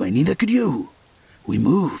there anyway, neither could you. We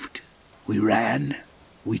moved, we ran,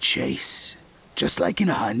 we chase, just like in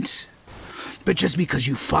a hunt. But just because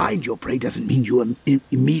you find your prey doesn't mean you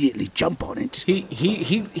immediately jump on it.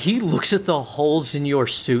 He looks at the holes in your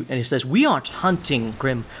suit and he says, "We aren't hunting,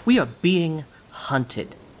 Grim. We are being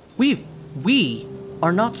hunted. We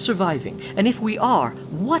are not surviving. And if we are,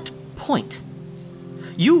 what point?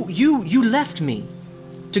 You left me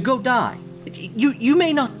to go die. You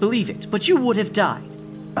may not believe it, but you would have died."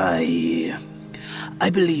 I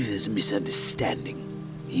believe there's a misunderstanding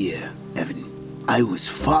here, Evan. I was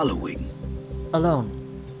following, Alone.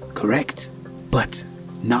 correct? But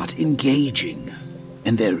not engaging.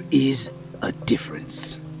 And there is a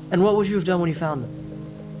difference. And what would you have done when you found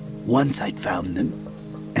them? Once I'd found them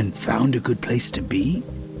and found a good place to be,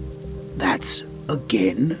 that's,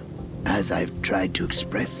 again, as I've tried to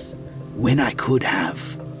express, when I could have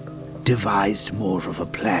devised more of a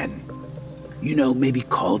plan. You know, maybe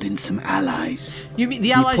called in some allies. You mean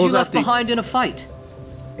the allies you pulls out left the- behind in a fight?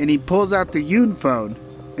 And he pulls out the Yoon phone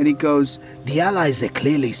and he goes, The allies that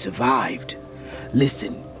clearly survived.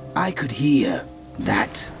 Listen, I could hear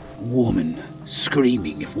that woman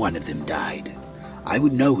screaming if one of them died. I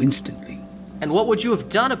would know instantly. And what would you have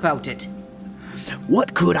done about it?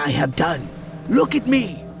 What could I have done? Look at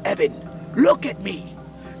me, Evan. Look at me.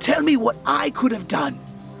 Tell me what I could have done.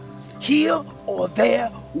 Here or there,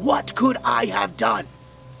 what could I have done?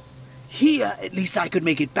 Here, at least I could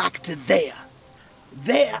make it back to there.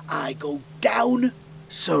 There I go down,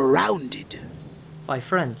 surrounded. By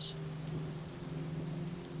friends.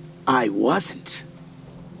 I wasn't.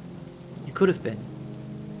 You could have been.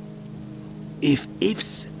 If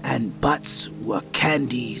ifs and buts were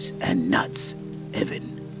candies and nuts,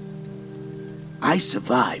 Evan, I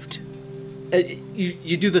survived.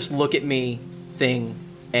 You do this look at me thing,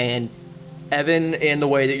 and Evan, in the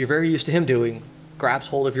way that you're very used to him doing, grabs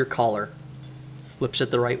hold of your collar, flips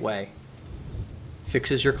it the right way,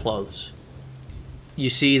 fixes your clothes. You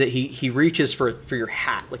see that he reaches for your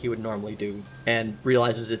hat like he would normally do, and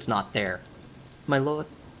realizes it's not there. My lord,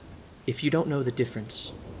 if you don't know the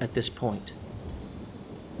difference at this point,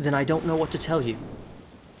 then I don't know what to tell you.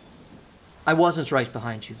 I wasn't right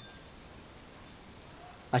behind you.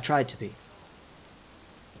 I tried to be.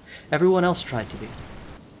 Everyone else tried to be.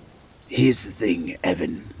 Here's the thing,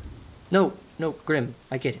 Evan. No, Grim,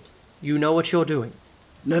 I get it. You know what you're doing.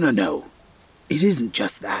 No. It isn't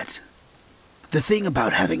just that. The thing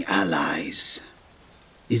about having allies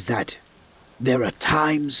is that there are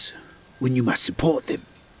times when you must support them,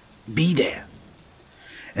 be there.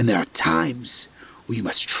 And there are times where you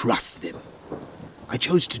must trust them. I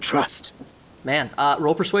chose to trust. Man,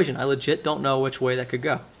 roll persuasion. I legit don't know which way that could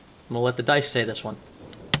go. I'm gonna let the dice say this one.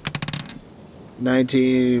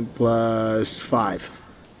 19 plus 5.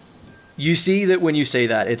 You see that when you say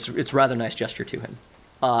that, it's rather nice gesture to him.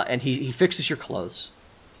 And he fixes your clothes.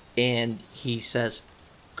 And he says,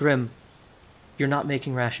 Grim, you're not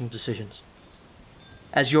making rational decisions.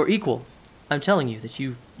 As your equal, I'm telling you that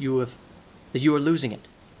you are losing it.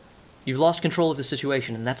 You've lost control of the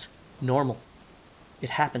situation, and that's normal.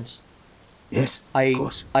 It happens. Yes, of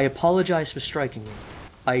course. I apologize for striking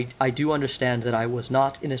you. I do understand that I was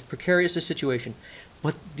not in as precarious a situation,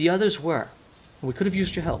 but the others were. And we could have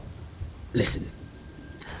used your help. Listen,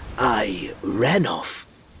 I ran off,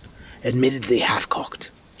 admittedly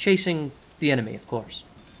half-cocked. Chasing the enemy, of course.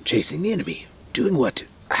 Chasing the enemy, doing what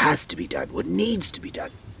has to be done, what needs to be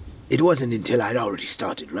done. It wasn't until I'd already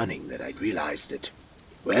started running that I'd realized that,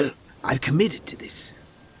 well, I've committed to this.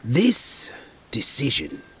 This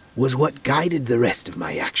decision was what guided the rest of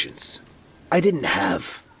my actions. I didn't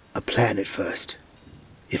have a plan at first.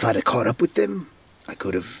 If I'd have caught up with them, I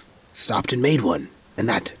could have stopped and made one, and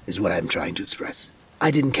that is what I'm trying to express.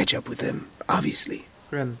 I didn't catch up with them, obviously.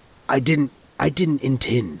 Grim. I didn't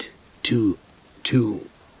intend to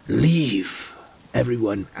leave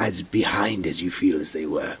everyone as behind as you feel as they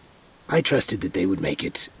were. I trusted that they would make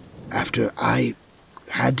it after I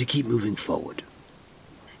had to keep moving forward.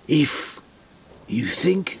 If you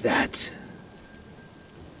think that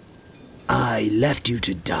I left you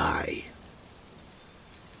to die,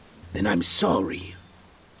 then I'm sorry.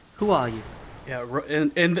 Who are you? Yeah,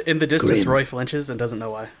 in the distance, Grim. Roy flinches and doesn't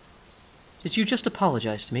know why. Did you just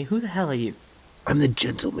apologize to me? Who the hell are you? I'm the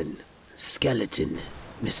gentleman, skeleton,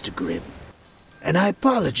 Mr. Grimm. And I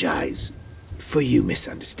apologize for you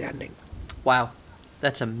misunderstanding. Wow,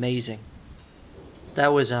 that's amazing.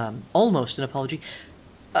 That was almost an apology.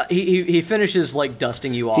 He finishes like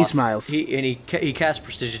dusting you off. He smiles. He casts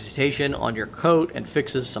prestidigitation on your coat and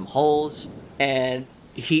fixes some holes. And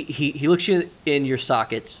he looks you in your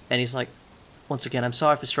sockets and he's like, once again, I'm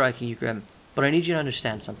sorry for striking you, Grim, but I need you to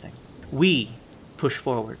understand something. We push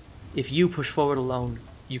forward. If you push forward alone,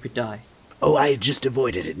 you could die. Oh, I just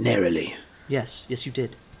avoided it narrowly. Yes, you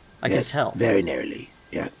did. I Yes, can tell. very narrowly,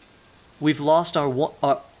 yeah. We've lost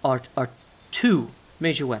our two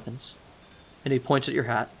major weapons. And he points at your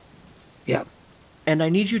hat. Yeah. And I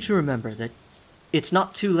need you to remember that it's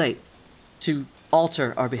not too late to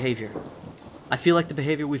alter our behavior. I feel like the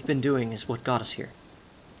behavior we've been doing is what got us here.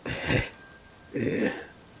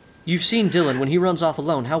 You've seen Dylan when he runs off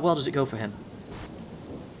alone. How well does it go for him?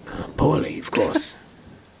 Poorly, of course.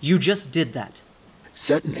 You just did that.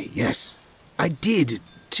 Certainly, yes. I did,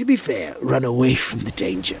 to be fair, run away from the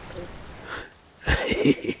danger.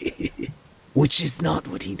 Which is not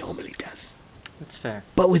what he normally does. That's fair.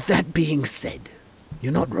 But with that being said,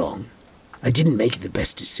 you're not wrong. I didn't make the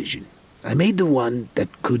best decision. I made the one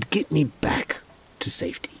that could get me back to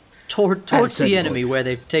safety. Towards certain the enemy, point. where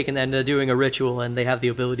they've taken and they're doing a ritual and they have the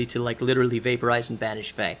ability to like literally vaporize and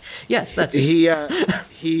banish Fae. Yes, that's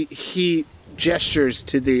He gestures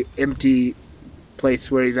to the empty place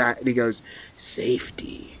where he's at, and he goes,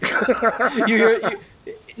 "Safety." you hear.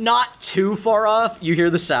 Not too far off, you hear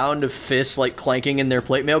the sound of fists like clanking in their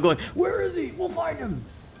plate mail, going, "Where is he? We'll find him.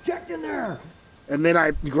 Check in there." And then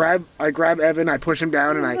I grab Evan, I push him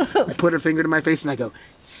down, and I put a finger to my face, and I go,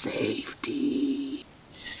 "Safety."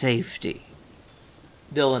 Safety.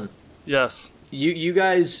 Dylan, Yes. you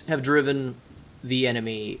guys have driven the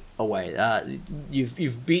enemy away.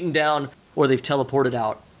 You've beaten down, or they've teleported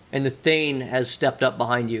out, and the Thane has stepped up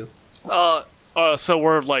behind you. So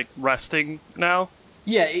we're like resting now?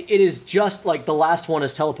 Yeah, it is just like the last one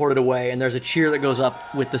is teleported away, and there's a cheer that goes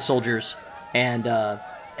up with the soldiers,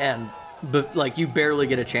 but like you barely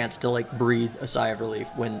get a chance to like breathe a sigh of relief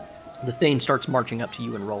when The Thane starts marching up to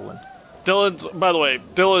you and Roland. By the way,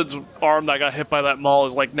 Dylan's arm that got hit by that maul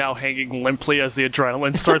is like now hanging limply as the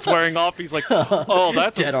adrenaline starts wearing off. He's like, oh,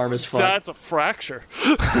 that's dead arm as fuck. That's a fracture.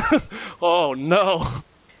 Oh no.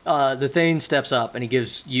 The Thane steps up and he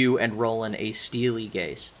gives you and Roland a steely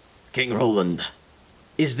gaze. King Roland,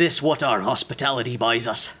 is this what our hospitality buys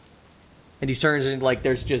us? And he turns and like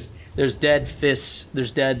there's dead fists,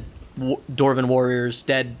 there's dead Dwarven warriors,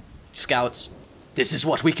 dead scouts. This is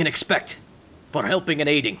what we can expect for helping and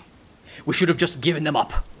aiding. We should have just given them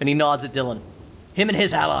up. And he nods at Dylan. Him and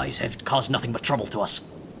his allies have caused nothing but trouble to us,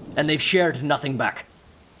 and they've shared nothing back.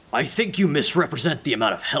 I think you misrepresent the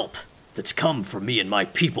amount of help that's come from me and my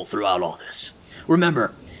people throughout all this.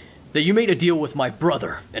 Remember that you made a deal with my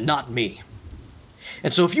brother and not me.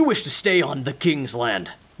 And so if you wish to stay on the King's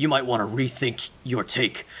land, you might want to rethink your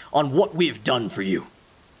take on what we've done for you.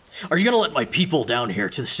 Are you going to let my people down here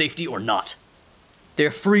to safety or not?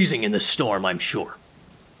 They're freezing in this storm, I'm sure.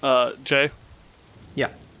 Jay? Yeah.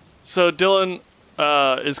 So Dylan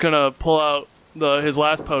is gonna pull out his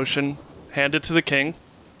last potion, hand it to the king,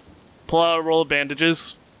 pull out a roll of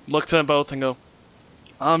bandages, look to them both and go,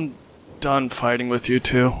 I'm done fighting with you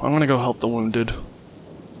two. I'm gonna go help the wounded.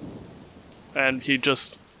 And he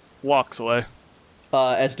just walks away.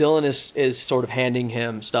 As Dylan is sort of handing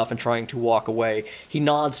him stuff and trying to walk away, he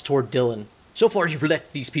nods toward Dylan. So far you've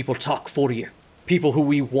let these people talk for you. People who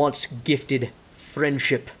we once gifted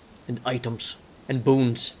friendship and items and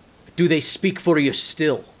boons. Do they speak for you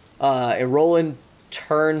still? And Roland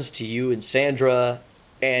turns to you and Sandra,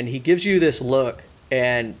 and he gives you this look,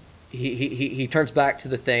 and he turns back to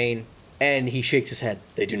the Thane, and he shakes his head.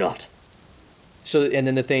 They do not. So, and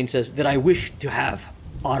then the Thane says, that I wish to have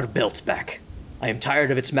our belt back. I am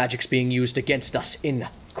tired of its magics being used against us in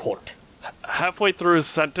court. Halfway through his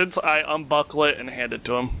sentence, I unbuckle it and hand it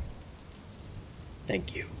to him.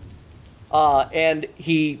 Thank you. And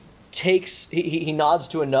he nods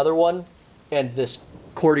to another one, and this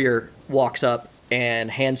courtier walks up and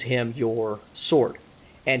hands him your sword.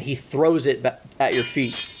 And he throws it at your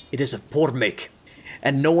feet. It is of poor make,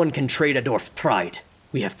 and no one can trade a dwarf pride.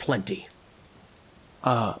 We have plenty.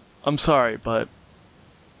 I'm sorry, but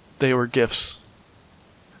they were gifts.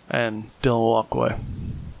 And Dylan will walk away.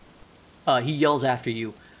 He yells after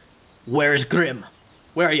you, Where's Grim?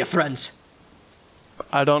 Where are your friends?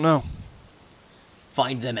 I don't know.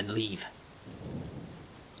 Find them and leave.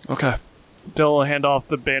 Okay. Dylan will hand off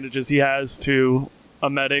the bandages he has to a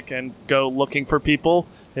medic and go looking for people.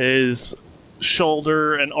 His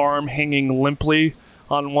shoulder and arm hanging limply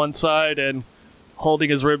on one side and holding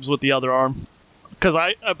his ribs with the other arm. Because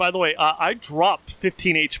by the way, I dropped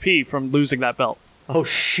 15 HP from losing that belt. Oh,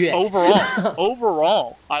 shit.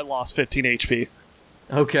 Overall, I lost 15 HP.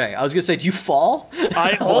 Okay, I was gonna say, do you fall?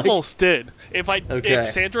 I almost did. If Okay.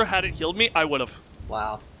 Sandra hadn't healed me, I would have.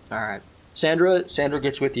 Wow. All right. Sandra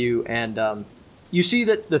gets with you, and you see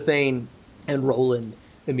that the Thane and Roland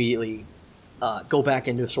immediately go back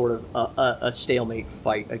into sort of a stalemate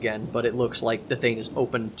fight again, but it looks like the Thane is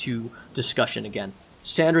open to discussion again.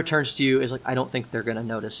 Sandra turns to you, is like, I don't think they're going to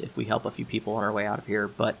notice if we help a few people on our way out of here,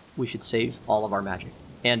 but we should save all of our magic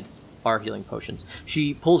and our healing potions.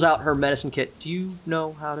 She pulls out her medicine kit. Do you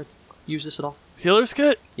know how to use this at all? Healer's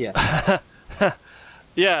kit? Yeah.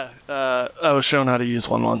 Yeah, I was shown how to use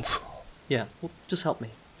one once. Yeah, well, just help me.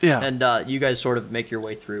 Yeah. And you guys sort of make your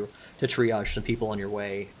way through to triage some people on your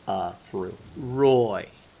way through. Roy.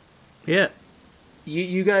 Yeah.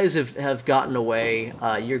 You guys have gotten away.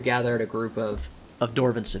 You're gathered a group of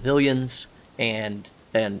Dwarven civilians and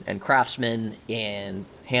craftsmen and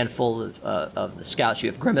handful of the scouts.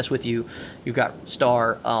 You have Grimace with you. You've got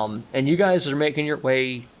Star. And you guys are making your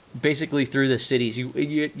way basically through the cities.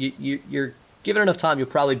 You're given enough time, you'll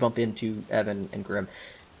probably bump into Evan and Grim.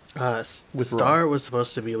 Star was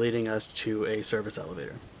supposed to be leading us to a service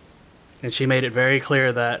elevator. And she made it very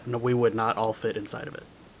clear that we would not all fit inside of it.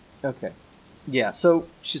 Okay. Yeah, so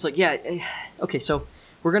she's like, yeah, okay, so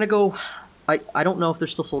we're going to go... I don't know if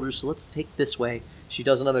there's still soldiers, so let's take this way. She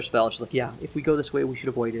does another spell. She's like, yeah, if we go this way, we should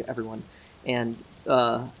avoid everyone. And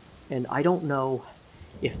I don't know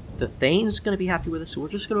if the Thane's going to be happy with us, so we're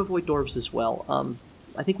just going to avoid dwarves as well.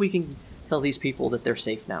 I think we can tell these people that they're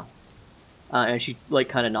safe now. And she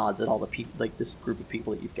kind of nods at all the people, this group of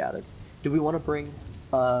people that you've gathered. Do we want to bring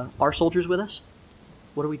our soldiers with us?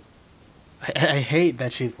 What do we? I hate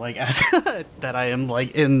that she's that I am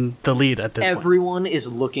in the lead at this point. Everyone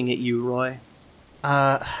is looking at you, Roy.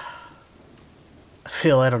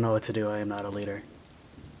 Phil, I don't know what to do. I am not a leader.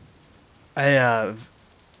 Now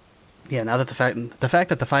that the fact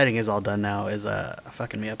that the fighting is all done now is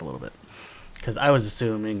fucking me up a little bit. Because I was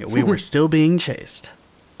assuming we were still being chased.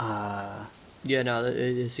 Yeah, no,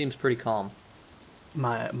 it seems pretty calm.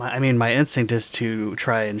 My instinct is to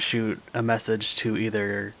try and shoot a message to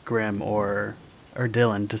either Grim or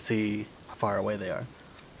Dylan to see how far away they are.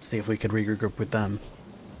 See if we could regroup with them.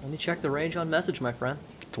 Let me check the range on message, my friend.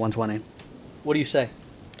 It's 120. What do you say?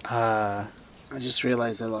 I just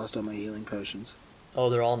realized I lost all my healing potions. Oh,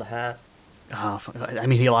 they're all in the hat. I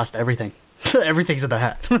mean, he lost everything. Everything's in the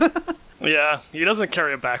hat. Yeah, he doesn't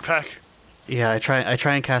carry a backpack. Yeah, I try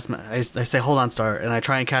and cast. I say, hold on, Star, and I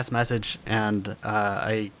try and cast message, and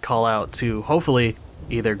I call out to hopefully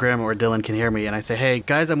either Grim or Dylan can hear me, and I say, hey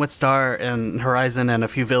guys, I'm with Star and Horizon and a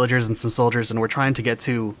few villagers and some soldiers, and we're trying to get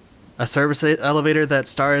to a service elevator that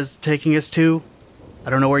Star is taking us to. I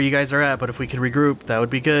don't know where you guys are at, but if we could regroup, that would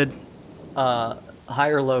be good. High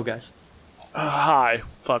or low, guys? Hi.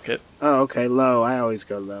 Fuck it. Oh, okay, low. I always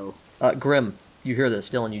go low. Grim, you hear this.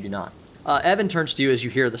 Dylan, you do not. Evan turns to you as you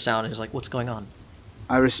hear the sound and is like, what's going on?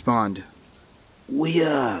 I respond. We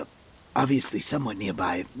are obviously somewhat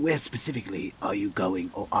nearby. Where specifically are you going,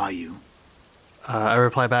 or are you? I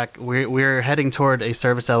reply back, we're heading toward a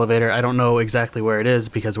service elevator. I don't know exactly where it is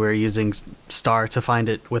because we're using Star to find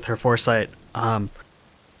it with her foresight.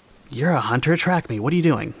 You're a hunter, track me. What are you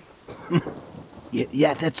doing?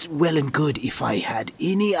 Yeah, that's well and good if I had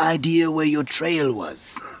any idea where your trail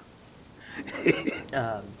was.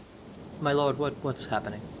 My lord, what's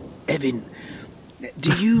happening? Evan,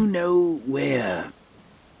 do you know where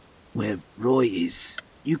Roy is?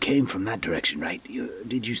 You came from that direction, right?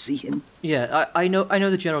 Did you see him? Yeah, I know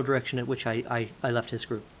the general direction at which I left his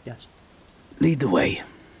group, yes. Lead the way.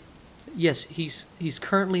 Yes, he's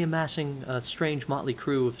currently amassing a strange motley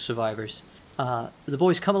crew of survivors. The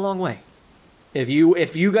boys come a long way. If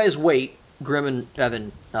you guys wait, Grim and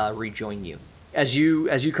Evan rejoin you. As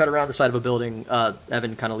you cut around the side of a building,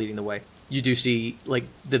 Evan kind of leading the way. You do see like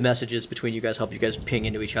the messages between you guys help you guys ping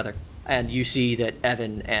into each other, and you see that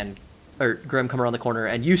Evan and Grim come around the corner,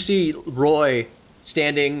 and you see Roy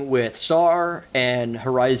standing with Star and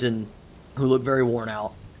Horizon, who look very worn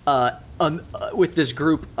out. With this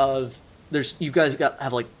group of you guys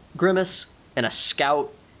have like Grimace and a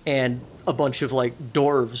scout and a bunch of like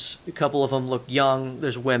dwarves. A couple of them look young.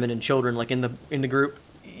 There's women and children like in the group.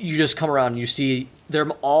 You just come around and you see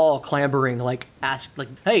them all clambering, like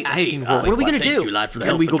hey, what are we gonna do?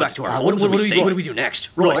 Can we go back to our homes? What do we do next?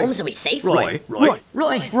 Roy, Homes, are we safe? Roy.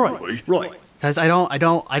 Guys, I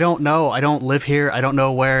don't know. I don't live here. I don't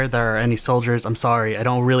know where there are any soldiers. I'm sorry. I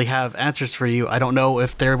don't really have answers for you. I don't know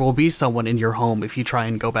if there will be someone in your home if you try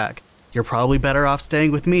and go back. You're probably better off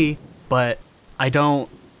staying with me, but I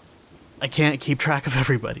can't keep track of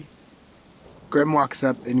everybody. Grim walks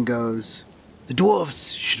up and goes, The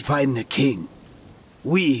dwarves should find the king.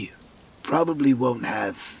 We probably won't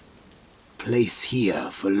have place here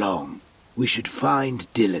for long. We should find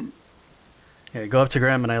Dylan. Yeah, go up to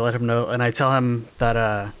Grim and I let him know, and I tell him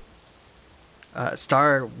that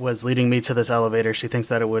Star was leading me to this elevator. She thinks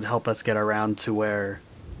that it would help us get around to where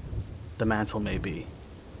the mantle may be.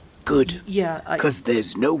 Good. Yeah, because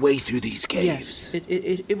there's no way through these caves. Yes,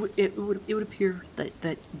 it would appear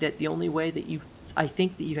that the only way that I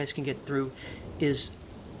think that you guys can get through is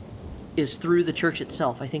through the church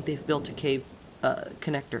itself. I think they've built a cave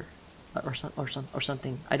connector or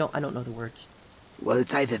something. I don't know the words. Well,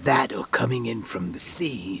 it's either that or coming in from the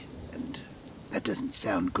sea, and that doesn't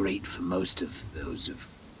sound great for most of those of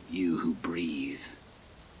you who breathe.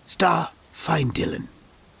 Star, find Dylan.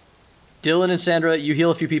 Dylan and Sandra, you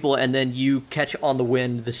heal a few people, and then you catch on the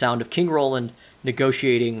wind the sound of King Roland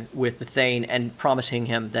negotiating with the Thane and promising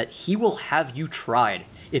him that he will have you tried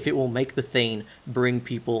if it will make the Thane bring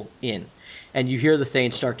people in. And you hear the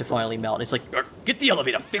Thane start to finally melt, and it's like, get the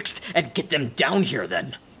elevator fixed and get them down here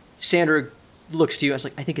then. Sandra looks to you and is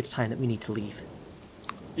like, I think it's time that we need to leave.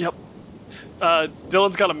 Yep.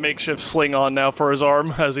 Dylan's got a makeshift sling on now for his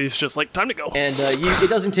arm as he's just like, time to go. And it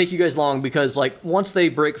doesn't take you guys long because, like, once they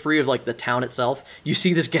break free of, like, the town itself, you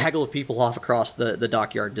see this gaggle of people off across the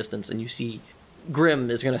dockyard distance, and you see Grim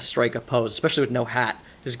is going to strike a pose, especially with no hat,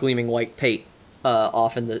 his gleaming white pate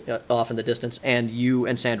off in the distance, and you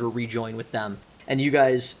and Sandra rejoin with them. And you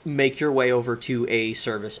guys make your way over to a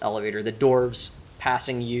service elevator. The dwarves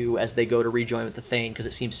passing you as they go to rejoin with the Thane because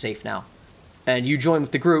it seems safe now. And you join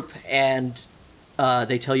with the group, and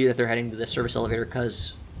they tell you that they're heading to the service elevator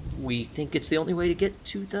because we think it's the only way to get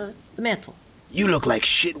to the mantle. You look like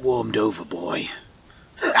shit warmed over, boy.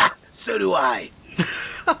 So do I.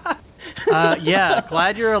 Yeah,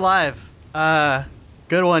 glad you're alive.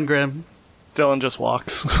 Good one, Grim. Dylan just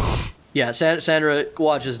walks. Yeah, Sandra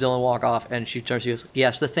watches Dylan walk off, and she turns to you and says,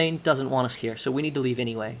 yes, the Thane doesn't want us here, so we need to leave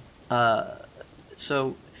anyway.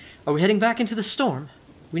 So, are we heading back into the storm?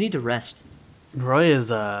 We need to rest. Roy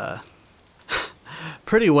is,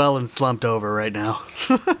 pretty well and slumped over right now.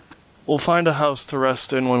 We'll find a house to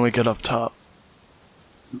rest in when we get up top.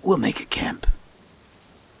 We'll make a camp.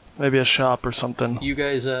 Maybe a shop or something. You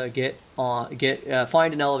guys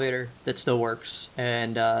find an elevator that still works,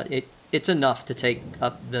 and it's enough to take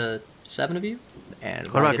up the 7 of you.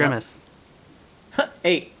 And What about Grimace?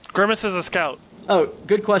 8. Grimace is a scout. Oh,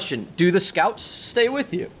 good question. Do the scouts stay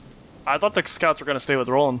with you? I thought the scouts were going to stay with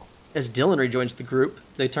Roland. As Dylan rejoins the group,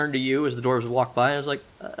 they turn to you as the dwarves walk by, and I was like,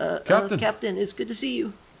 Captain, it's good to see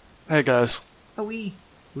you. Hey, guys. Are we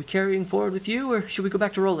carrying forward with you, or should we go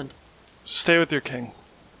back to Roland? Stay with your king.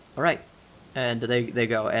 All right. And they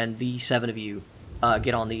go, and the 7 of you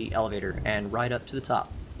get on the elevator and ride up to the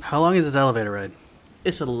top. How long is this elevator ride?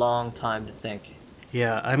 It's a long time to think.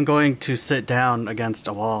 Yeah, I'm going to sit down against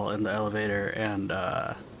a wall in the elevator, and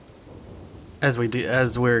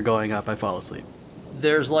as we're going up, I fall asleep.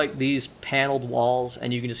 There's like these paneled walls,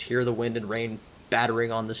 and you can just hear the wind and rain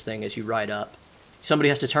battering on this thing as you ride up. Somebody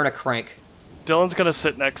has to turn a crank. Dylan's going to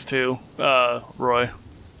sit next to Roy.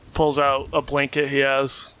 Pulls out a blanket he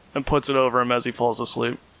has and puts it over him as he falls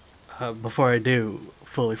asleep. Before I do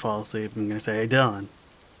fully fall asleep, I'm going to say, hey, Dylan.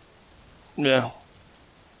 Yeah.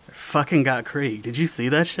 I fucking got Krieg. Did you see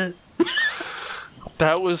that shit?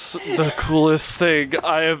 That was the coolest thing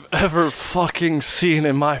I have ever fucking seen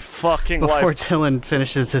in my fucking Before life. Dylan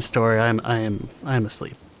finishes his story, I am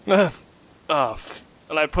asleep. And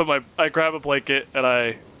I grab a blanket and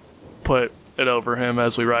I put it over him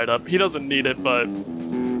as we ride up. He doesn't need it, but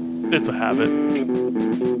it's a habit.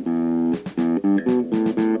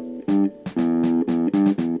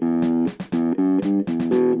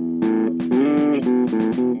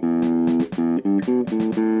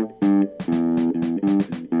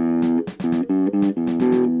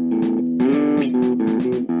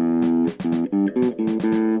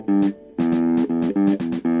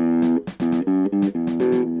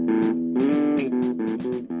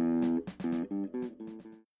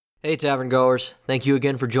 Hey Tavern Goers, thank you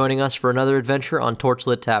again for joining us for another adventure on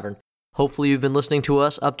Torchlit Tavern. Hopefully you've been listening to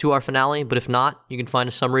us up to our finale, but if not, you can find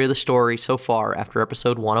a summary of the story so far after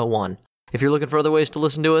episode 101. If you're looking for other ways to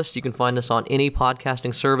listen to us, you can find us on any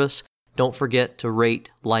podcasting service. Don't forget to rate,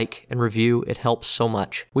 like, and review. It helps so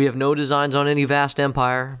much. We have no designs on any vast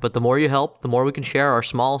empire, but the more you help, the more we can share our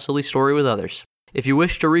small, silly story with others. If you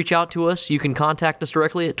wish to reach out to us, you can contact us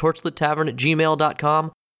directly at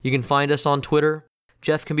torchlittavern@gmail.com. You can find us on Twitter.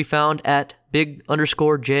 Jeff can be found at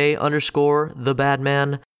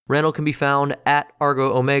big_J_TheBadman. Randall can be found at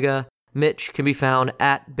Argo Omega. Mitch can be found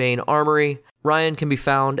at Bane Armory. Ryan can be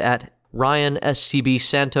found at Ryan SCB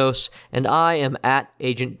Santos. And I am at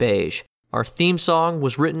Agent Beige. Our theme song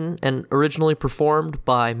was written and originally performed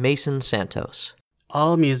by Mason Santos.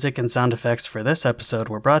 All music and sound effects for this episode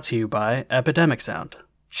were brought to you by Epidemic Sound.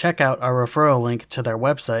 Check out our referral link to their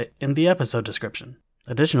website in the episode description.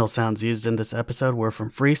 Additional sounds used in this episode were from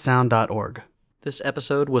freesound.org. This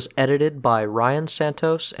episode was edited by Ryan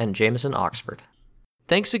Santos and Jameson Oxford.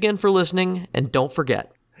 Thanks again for listening, and don't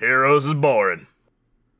forget, Heroes is boring.